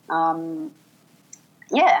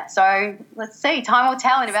 So let's see. Time will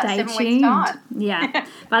tell in about Stay 7 tuned. weeks' time. Yeah.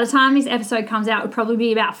 By the time this episode comes out, it'll probably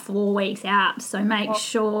be about 4 weeks out. So make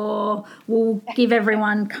sure we'll give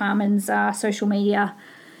everyone Carmen's social media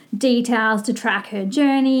details to track her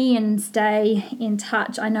journey and stay in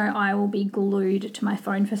touch. I know I will be glued to my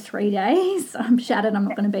phone for 3 days. I'm shattered. I'm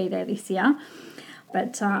not going to be there this year.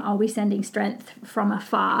 But I'll be sending strength from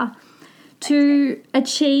afar. To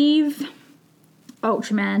achieve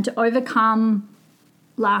Ultraman, to overcome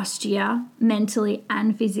last year mentally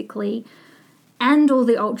and physically, and all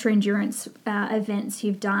the ultra endurance events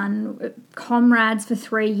you've done, comrades for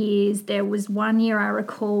 3 years. There was 1 year I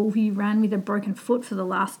recall you ran with a broken foot for the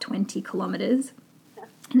last 20 kilometres.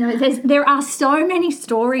 There are so many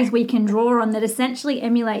stories we can draw on that essentially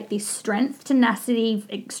emulate this strength, tenacity,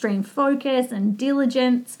 extreme focus and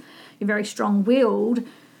diligence. You're very strong-willed.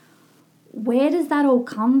 Where does that all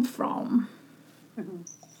come from?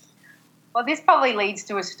 Well, this probably leads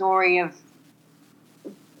to a story of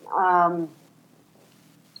how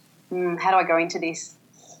do I go into this?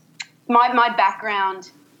 my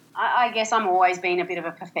background, I guess I'm always been a bit of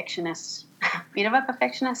a perfectionist.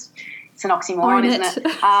 It's an oxymoron, isn't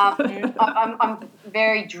it? I'm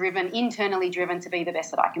very driven, internally driven to be the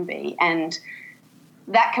best that I can be. And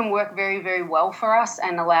that can work very, very well for us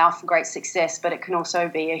and allow for great success, but it can also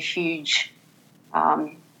be a huge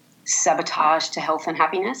sabotage to health and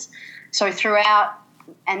happiness. So throughout,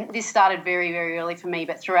 and this started very, very early for me,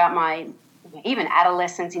 but throughout my even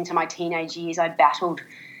adolescence into my teenage years, I battled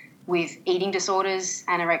with eating disorders,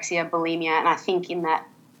 anorexia, bulimia, and I think in that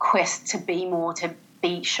quest to be more, to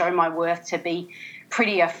show my worth, to be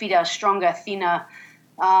prettier, fitter, stronger, thinner,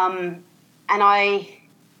 and I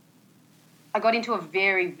got into I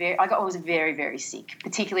was very, very sick,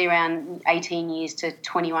 particularly around 18 years to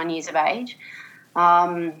 21 years of age.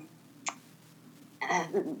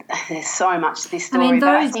 There's so much to this story, but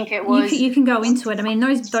I think it was... You can go into it. I mean,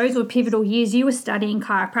 those were pivotal years. You were studying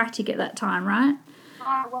chiropractic at that time, right?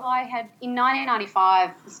 Well, I had, in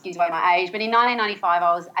 1995, excuse me my age, but in 1995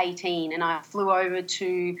 I was 18 and I flew over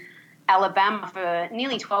to Alabama for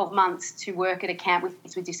nearly 12 months to work at a camp with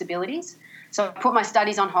kids with disabilities. So I put my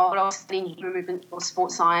studies on hold. I was studying human movement or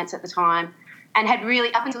sports science at the time and had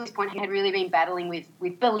really, up until this point, had really been battling with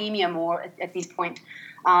bulimia more at this point.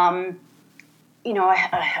 I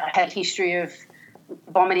had a history of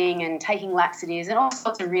vomiting and taking laxatives and all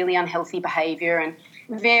sorts of really unhealthy behaviour and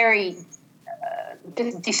very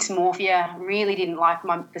dysmorphia. Really didn't like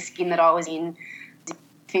the skin that I was in. Didn't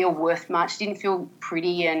feel worth much. Didn't feel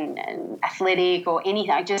pretty and athletic or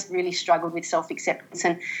anything. I just really struggled with self-acceptance.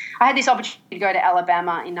 And I had this opportunity to go to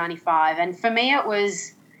Alabama in 95. And for me it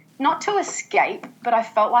was not to escape, but I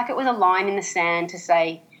felt like it was a line in the sand to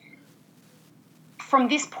say, from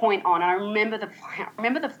this point on, and I remember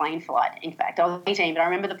the plane flight. In fact, I was 18, but I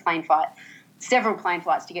remember the plane flight, several plane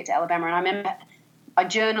flights to get to Alabama. And I remember I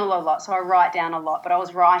journal a lot, so I write down a lot, but I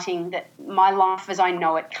was writing that my life as I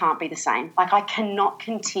know it can't be the same. Like I cannot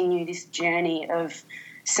continue this journey of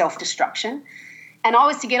self-destruction. And I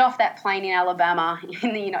was to get off that plane in Alabama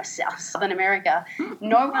in the Southern America.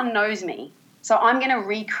 No one knows me. So I'm going to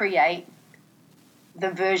recreate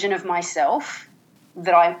the version of myself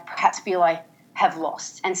that I perhaps feel I have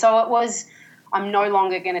lost. And so it was, I'm no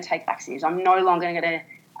longer going to take laxatives. I'm no longer going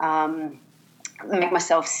to make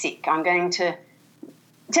myself sick. I'm going to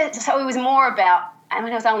so it was more about, I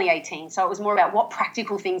was only 18, so it was more about what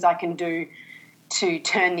practical things I can do to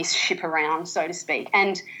turn this ship around, so to speak.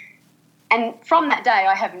 And from that day,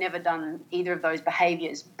 I have never done either of those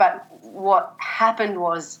behaviours. But what happened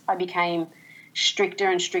was I became stricter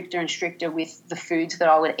and stricter and stricter with the foods that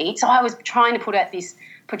I would eat. So I was trying to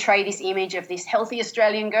portray this image of this healthy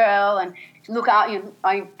Australian girl and look out,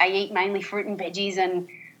 I eat mainly fruit and veggies and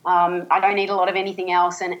I don't eat a lot of anything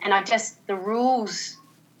else. And the rules,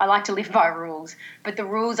 I like to live by rules, but the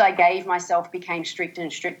rules I gave myself became stricter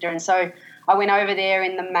and stricter. And so I went over there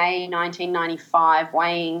in the May 1995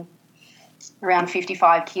 weighing around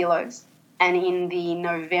 55 kilos. And in the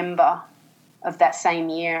November of that same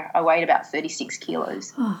year, I weighed about 36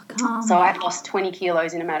 kilos. Oh, God. So I had lost 20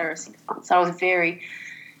 kilos in a matter of 6 months. So I was very,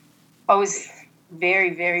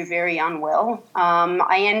 very, very unwell.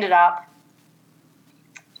 I ended up,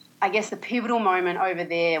 I guess the pivotal moment over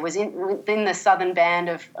there was in the southern band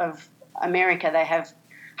of America. They have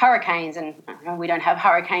hurricanes and we don't have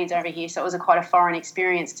hurricanes over here, so it was quite a foreign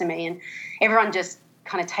experience to me. And everyone just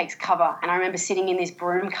kind of takes cover. And I remember sitting in this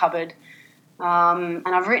broom cupboard, and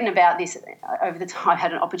I've written about this over the time. I've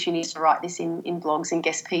had an opportunity to write this in blogs and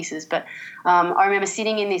guest pieces. But I remember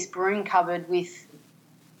sitting in this broom cupboard with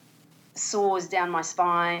sores down my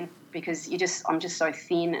spine because I'm just so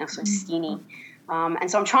thin and so skinny.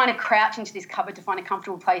 And so I'm trying to crouch into this cupboard to find a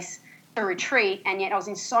comfortable place to retreat, and yet I was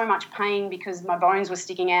in so much pain because my bones were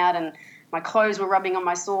sticking out and my clothes were rubbing on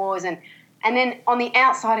my sores. And then on the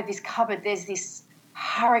outside of this cupboard there's this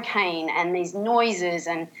hurricane and these noises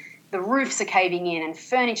and the roofs are caving in and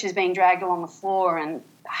furniture's being dragged along the floor and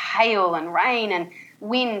hail and rain and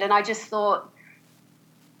wind. And I just thought,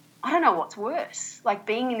 I don't know what's worse, like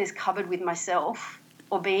being in this cupboard with myself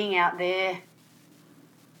or being out there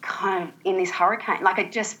kind of in this hurricane. Like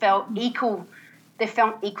it just felt equal. There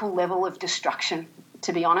felt equal level of destruction,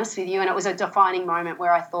 to be honest with you. And it was a defining moment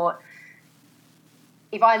where I thought,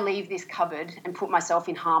 if I leave this cupboard and put myself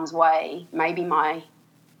in harm's way, maybe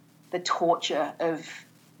the torture of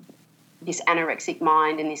this anorexic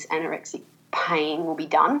mind and this anorexic pain will be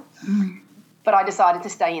done. But I decided to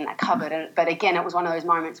stay in that cupboard. But again, it was one of those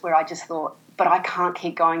moments where I just thought, but I can't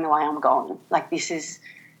keep going the way I'm going. Like this is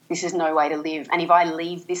no way to live. And if I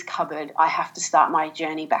leave this cupboard, I have to start my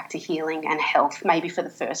journey back to healing and health, maybe for the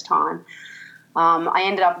first time. I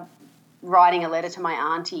ended up writing a letter to my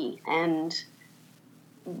auntie and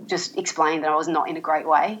just explained that I was not in a great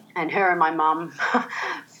way, and her and my mum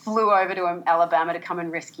flew over to Alabama to come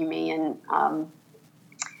and rescue me, and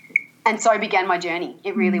so began my journey.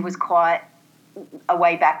 It really was quite a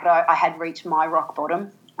way back, but I had reached my rock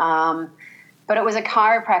bottom. But it was a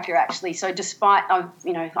chiropractor actually. So despite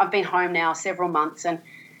I've been home now several months, and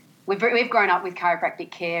we've grown up with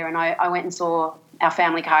chiropractic care, and I went and saw our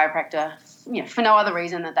family chiropractor, for no other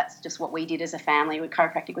reason that that's just what we did as a family.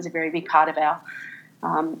 Chiropractic was a very big part of our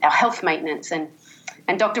health maintenance, and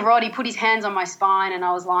Dr. Rod, he put his hands on my spine, and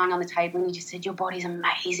I was lying on the table, and he just said, "Your body's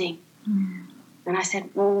amazing." And I said,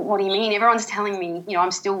 "Well, what do you mean? Everyone's telling me, I'm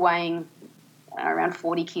still weighing around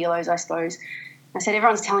 40 kilos, I suppose." I said,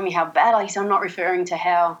 "Everyone's telling me how bad." He said, "I'm not referring to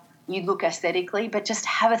how you look aesthetically, but just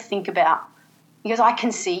have a think about," because I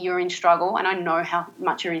can see you're in struggle, and I know how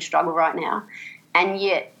much you're in struggle right now, and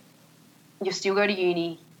yet you still go to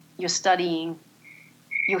uni, you're studying,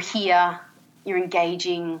 you're here, you're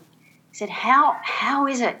engaging. He said, how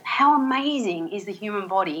is it, how amazing is the human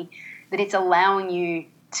body that it's allowing you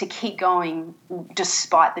to keep going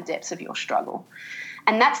despite the depths of your struggle?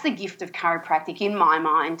 And that's the gift of chiropractic in my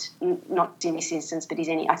mind, not in this instance, but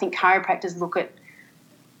I think chiropractors look at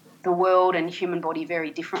the world and human body very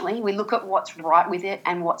differently. We look at what's right with it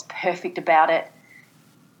and what's perfect about it,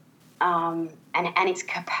 and its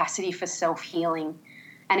capacity for self-healing.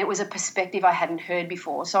 And it was a perspective I hadn't heard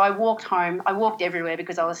before. So I walked home. I walked everywhere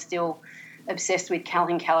because I was still obsessed with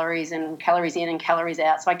counting calories and calories in and calories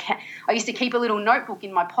out. So I used to keep a little notebook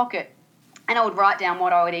in my pocket, and I would write down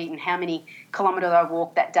what I would eat and how many kilometres I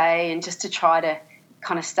walked that day, and just to try to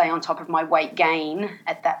kind of stay on top of my weight gain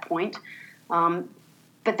at that point.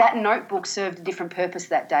 But that notebook served a different purpose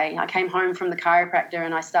that day. I came home from the chiropractor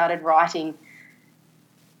and I started writing,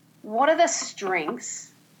 what are the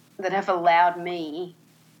strengths that have allowed me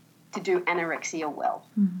to do anorexia well?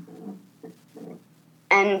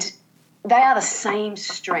 And they are the same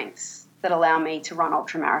strengths that allow me to run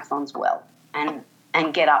ultramarathons well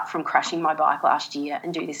and get up from crashing my bike last year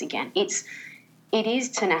and do this again. It is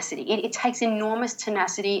tenacity. It takes enormous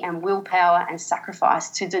tenacity and willpower and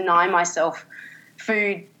sacrifice to deny myself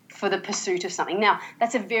food for the pursuit of something. Now,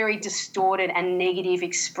 that's a very distorted and negative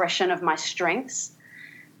expression of my strengths.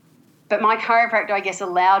 But my chiropractor, I guess,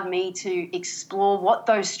 allowed me to explore what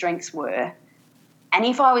those strengths were. And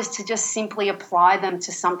if I was to just simply apply them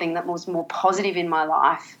to something that was more positive in my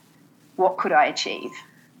life, what could I achieve?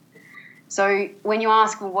 So when you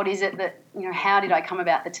ask, well, what is it that, how did I come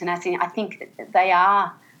about the tenacity? I think that they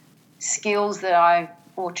are skills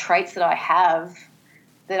or traits that I have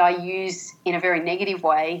that I use in a very negative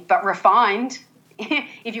way, but refined,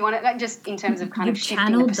 if you want to, just in terms of kind of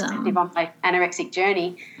shifting the perspective on my anorexic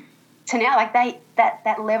journey, to now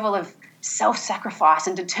that level of self-sacrifice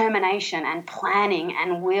and determination and planning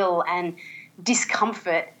and will and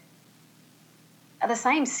discomfort are the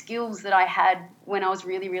same skills that I had when I was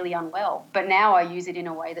really, really unwell. But now I use it in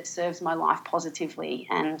a way that serves my life positively.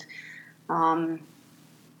 And, I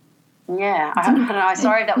don't know.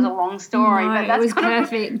 Sorry if that was a long story. No, but that's it was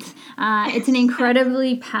perfect. It's an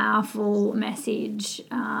incredibly powerful message,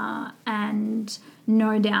 and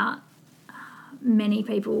no doubt many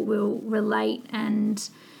people will relate. And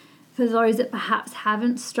for those that perhaps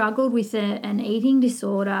haven't struggled with an eating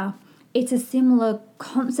disorder, it's a similar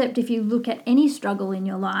concept. If you look at any struggle in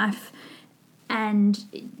your life and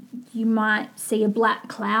you might see a black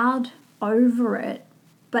cloud over it,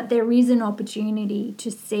 but there is an opportunity to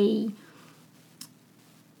see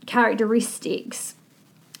characteristics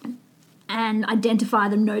and identify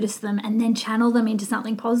them, notice them, and then channel them into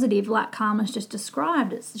something positive, like Karma's just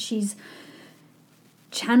described. She's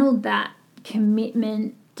channeled that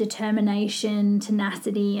commitment, determination,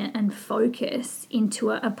 tenacity, and focus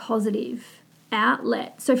into a positive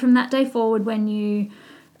outlet. So from that day forward, when you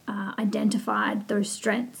identified those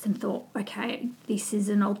strengths and thought, okay, this is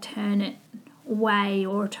an alternate way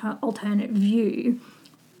or alternate view,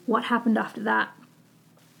 what happened after that?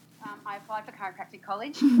 I applied for chiropractic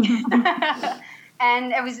college,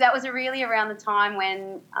 and that was really around the time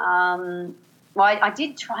when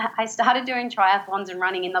I started doing triathlons and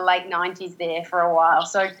running in the late 90s there for a while.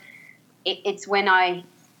 So it's when I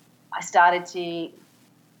started to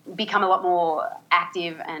become a lot more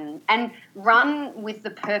active and run with the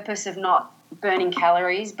purpose of not burning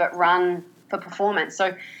calories, but run for performance.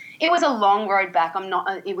 So it was a long road back.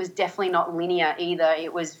 It was definitely not linear either.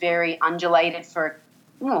 It was very undulated for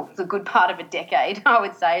the good part of a decade, I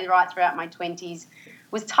would say, right throughout my 20s.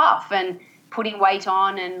 Was tough, and putting weight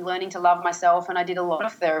on and learning to love myself. And I did a lot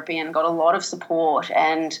of therapy and got a lot of support.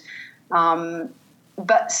 And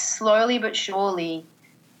but slowly but surely,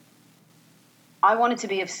 I wanted to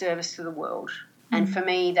be of service to the world. And for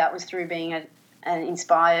me, that was through being an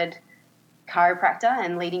inspired chiropractor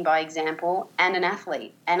and leading by example and an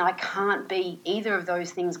athlete. And I can't be either of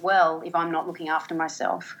those things well if I'm not looking after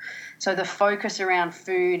myself. So the focus around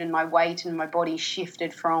food and my weight and my body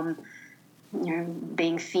shifted from,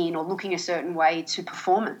 being thin or looking a certain way to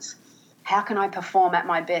performance. How can I perform at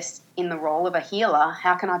my best in the role of a healer?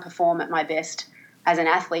 How can I perform at my best as an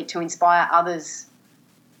athlete to inspire others,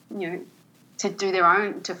 to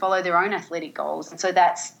follow their own athletic goals? And so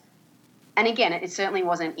and again, it certainly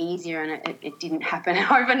wasn't easier, and it didn't happen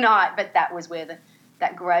overnight, but that was where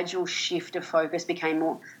that gradual shift of focus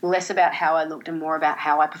became less about how I looked and more about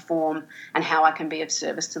how I perform and how I can be of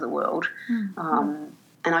service to the world. Mm-hmm.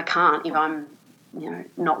 And I can't if I'm,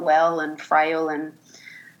 not well and frail and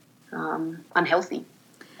unhealthy.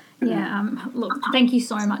 Yeah. Look, thank you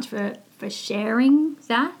so much for sharing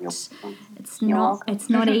that. It's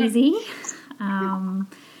not easy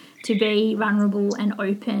to be vulnerable and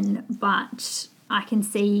open, but I can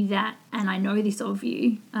see that, and I know this of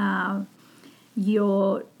you.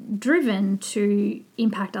 You're driven to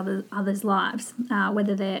impact others' lives,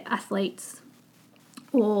 whether they're athletes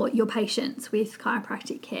or your patients with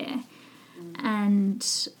chiropractic care. And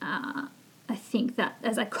I think that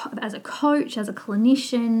as a coach, as a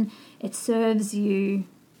clinician, it serves you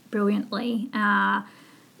brilliantly.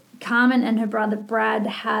 Carmen and her brother Brad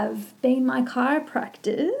have been my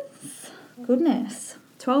chiropractors. Goodness,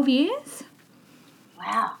 12 years?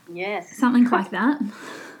 Wow, yes. Something like that.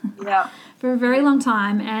 Yeah. For a very long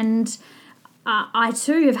time. And I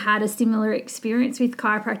too have had a similar experience with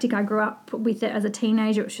chiropractic. I grew up with it as a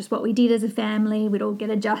teenager. It was just what we did as a family. We'd all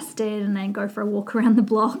get adjusted and then go for a walk around the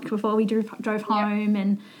block before we drove home.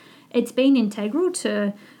 And it's been integral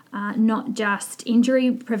to not just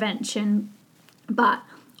injury prevention, but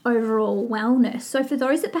overall wellness. So for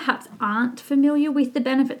those that perhaps aren't familiar with the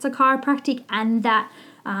benefits of chiropractic and that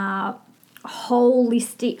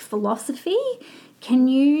holistic philosophy, can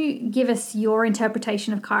you give us your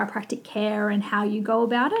interpretation of chiropractic care and how you go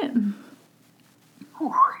about it?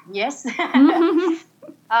 Yes. I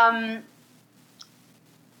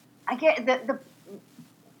get the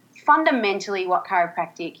fundamentally what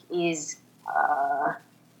chiropractic is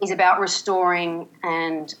about restoring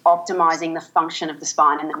and optimizing the function of the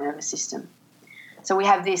spine and the nervous system. So we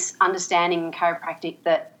have this understanding in chiropractic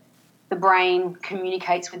that the brain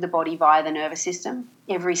communicates with the body via the nervous system.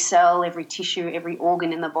 Every cell, every tissue, every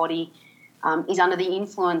organ in the body is under the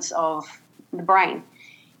influence of the brain.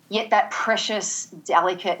 Yet that precious,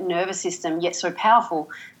 delicate nervous system, yet so powerful,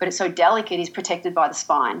 but it's so delicate, is protected by the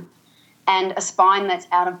spine. And a spine that's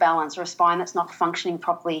out of balance or a spine that's not functioning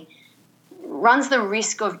properly runs the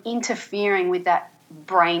risk of interfering with that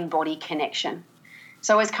brain-body connection.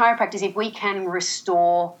 So as chiropractors, if we can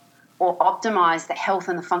restore or optimize the health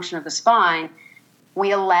and the function of the spine,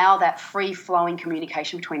 we allow that free-flowing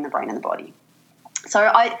communication between the brain and the body.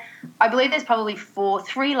 So I believe there's probably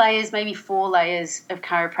 3 layers, maybe 4 layers of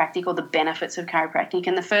chiropractic or the benefits of chiropractic.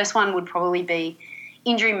 And the first one would probably be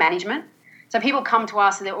injury management. So people come to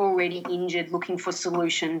us and they're already injured, looking for a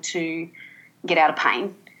solution to get out of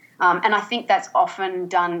pain. And I think that's often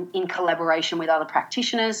done in collaboration with other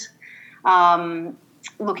practitioners,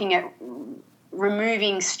 looking at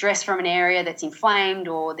removing stress from an area that's inflamed,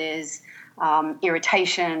 or there's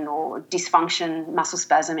irritation or dysfunction, muscle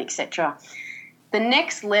spasm, etc. The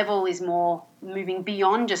next level is more moving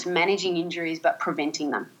beyond just managing injuries but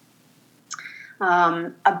preventing them.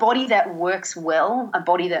 A body that works well, a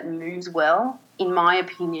body that moves well, in my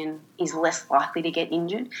opinion, is less likely to get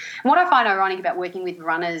injured. And what I find ironic about working with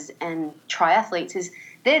runners and triathletes is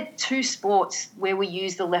they're 2 sports where we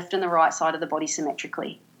use the left and the right side of the body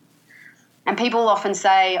symmetrically. And people often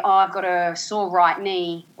say, I've got a sore right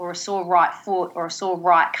knee or a sore right foot or a sore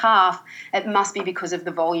right calf. It must be because of the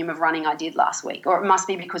volume of running I did last week, or it must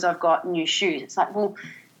be because I've got new shoes. It's like, well,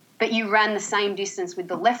 but you ran the same distance with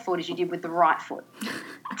the left foot as you did with the right foot.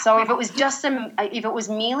 So if it was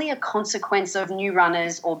merely a consequence of new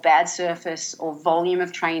runners or bad surface or volume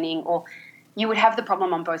of training, or you would have the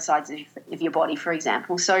problem on both sides of your body, for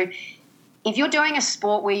example. So if you're doing a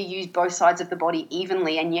sport where you use both sides of the body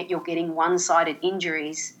evenly and yet you're getting one-sided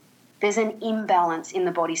injuries, there's an imbalance in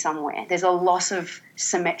the body somewhere. There's a loss of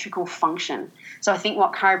symmetrical function. So I think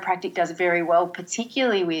what chiropractic does very well,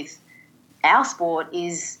 particularly with our sport,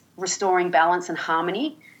 is restoring balance and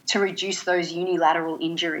harmony to reduce those unilateral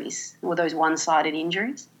injuries or those one-sided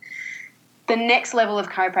injuries. The next level of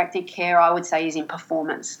chiropractic care, I would say, is in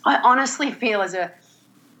performance. I honestly feel as a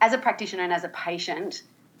practitioner and as a patient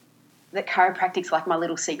that chiropractic's like my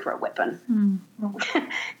little secret weapon.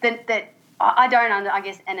 that I don't, I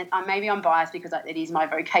guess, and maybe I'm biased because it is my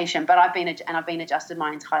vocation, but I've been adjusted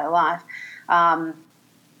my entire life.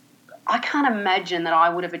 I can't imagine that I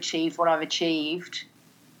would have achieved what I've achieved.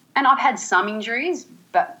 And I've had some injuries,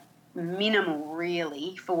 but minimal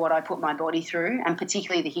really for what I put my body through, and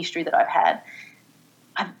particularly the history that I've had.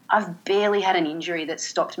 I've barely had an injury that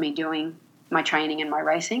stopped me doing my training and my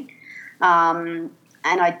racing. And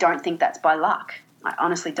I don't think that's by luck. I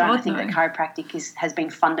honestly don't. I think that chiropractic has been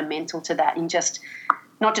fundamental to that in just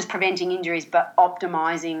not just preventing injuries, but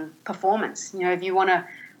optimizing performance. You know, if you want to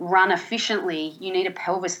run efficiently, you need a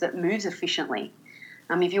pelvis that moves efficiently.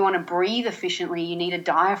 If you want to breathe efficiently, you need a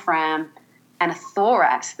diaphragm and a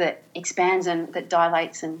thorax that expands and that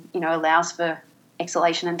dilates and, you know, allows for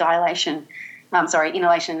exhalation and dilation.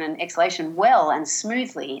 Inhalation and exhalation well and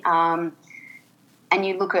smoothly. And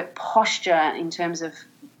you look at posture in terms of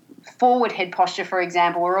forward head posture, for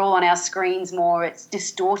example. We're all on our screens more. It's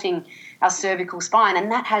distorting our cervical spine, and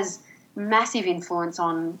that has massive influence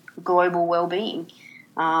on global well-being.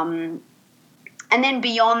 And then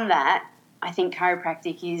beyond that, I think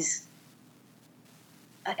chiropractic is,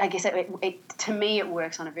 I guess, to me it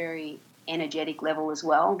works on a very energetic level as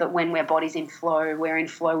well, that when our body's in flow, we're in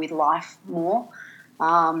flow with life more.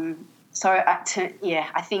 I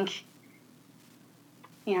think,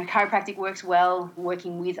 you know, chiropractic works well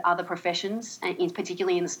working with other professions, and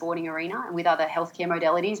particularly in the sporting arena and with other healthcare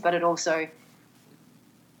modalities, but it also,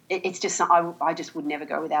 it's just, I just would never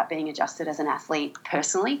go without being adjusted as an athlete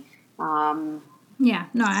personally. Yeah,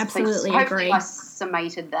 no, I absolutely hopefully agree. I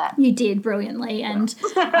summated that. You did brilliantly, and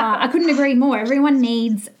I couldn't agree more. Everyone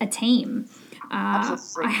needs a team.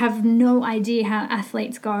 Absolutely. I have no idea how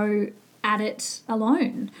athletes go at it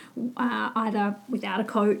alone, either without a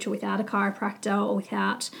coach or without a chiropractor or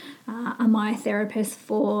without a myotherapist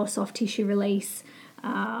for soft tissue release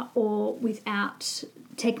or without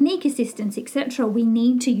technique assistance, etc. We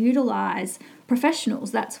need to utilise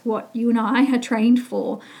professionals. That's what you and I are trained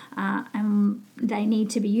for, and they need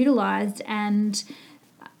to be utilised, and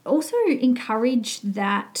also encourage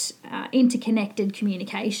that interconnected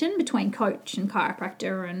communication between coach and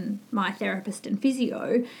chiropractor and my therapist and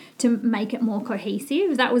physio to make it more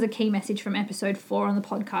cohesive. That was a key message from episode 4 on the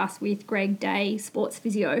podcast with Greg Day, sports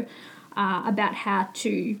physio, about how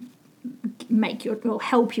to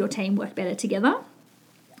help your team work better together.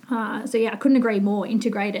 I couldn't agree more.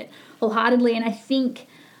 Integrate it wholeheartedly. And I think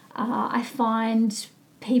I find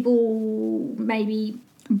people maybe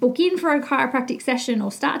book in for a chiropractic session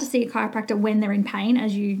or start to see a chiropractor when they're in pain,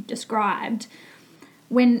 as you described,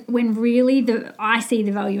 when really I see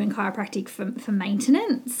the value in chiropractic for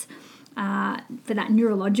maintenance, for that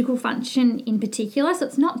neurological function in particular. So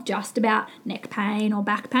it's not just about neck pain or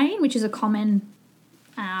back pain, which is a common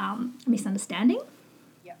misunderstanding.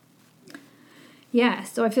 Yeah,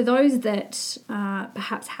 so for those that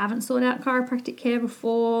perhaps haven't sought out chiropractic care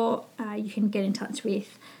before, you can get in touch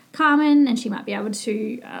with Carmen, and she might be able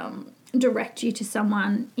to direct you to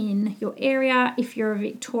someone in your area. If you're a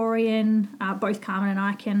Victorian, both Carmen and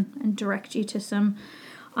I can direct you to some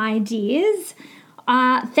ideas.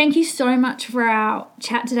 Thank you so much for our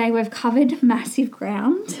chat today. We've covered massive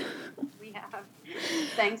ground. We have.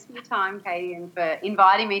 Thanks for your time, Katie, and for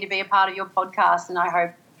inviting me to be a part of your podcast, and I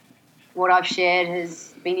hope what I've shared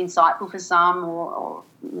has been insightful for some or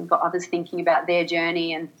got others thinking about their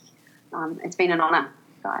journey, and it's been an honour.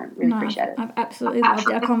 So I really appreciate it. I've absolutely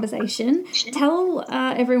loved our conversation. Tell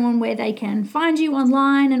everyone where they can find you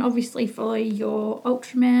online and obviously follow your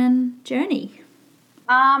Ultraman journey.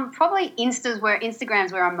 Probably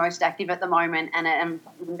Instagram's where I'm most active at the moment, and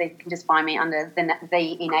they can just find me under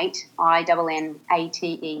the Innate,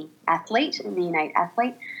 INNATE athlete, the Innate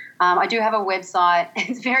athlete. I do have a website.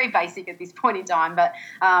 It's very basic at this point in time, but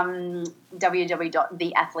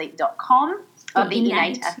www.theathlete.com, or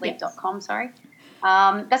theinnateathlete.com, yes. Sorry.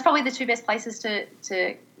 That's probably the two best places to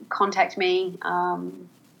contact me from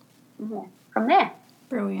there.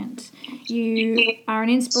 Brilliant. You are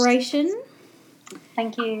an inspiration.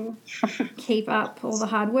 Thank you. Keep up all the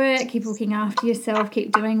hard work. Keep looking after yourself.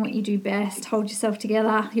 Keep doing what you do best. Hold yourself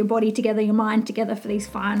together, your body together, your mind together for these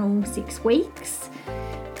final 6 weeks.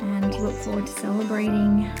 And look forward to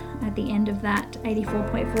celebrating at the end of that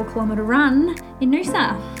 84.4 kilometre run in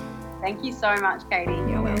Noosa. Thank you so much, Katie.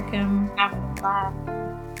 You're welcome. Bye.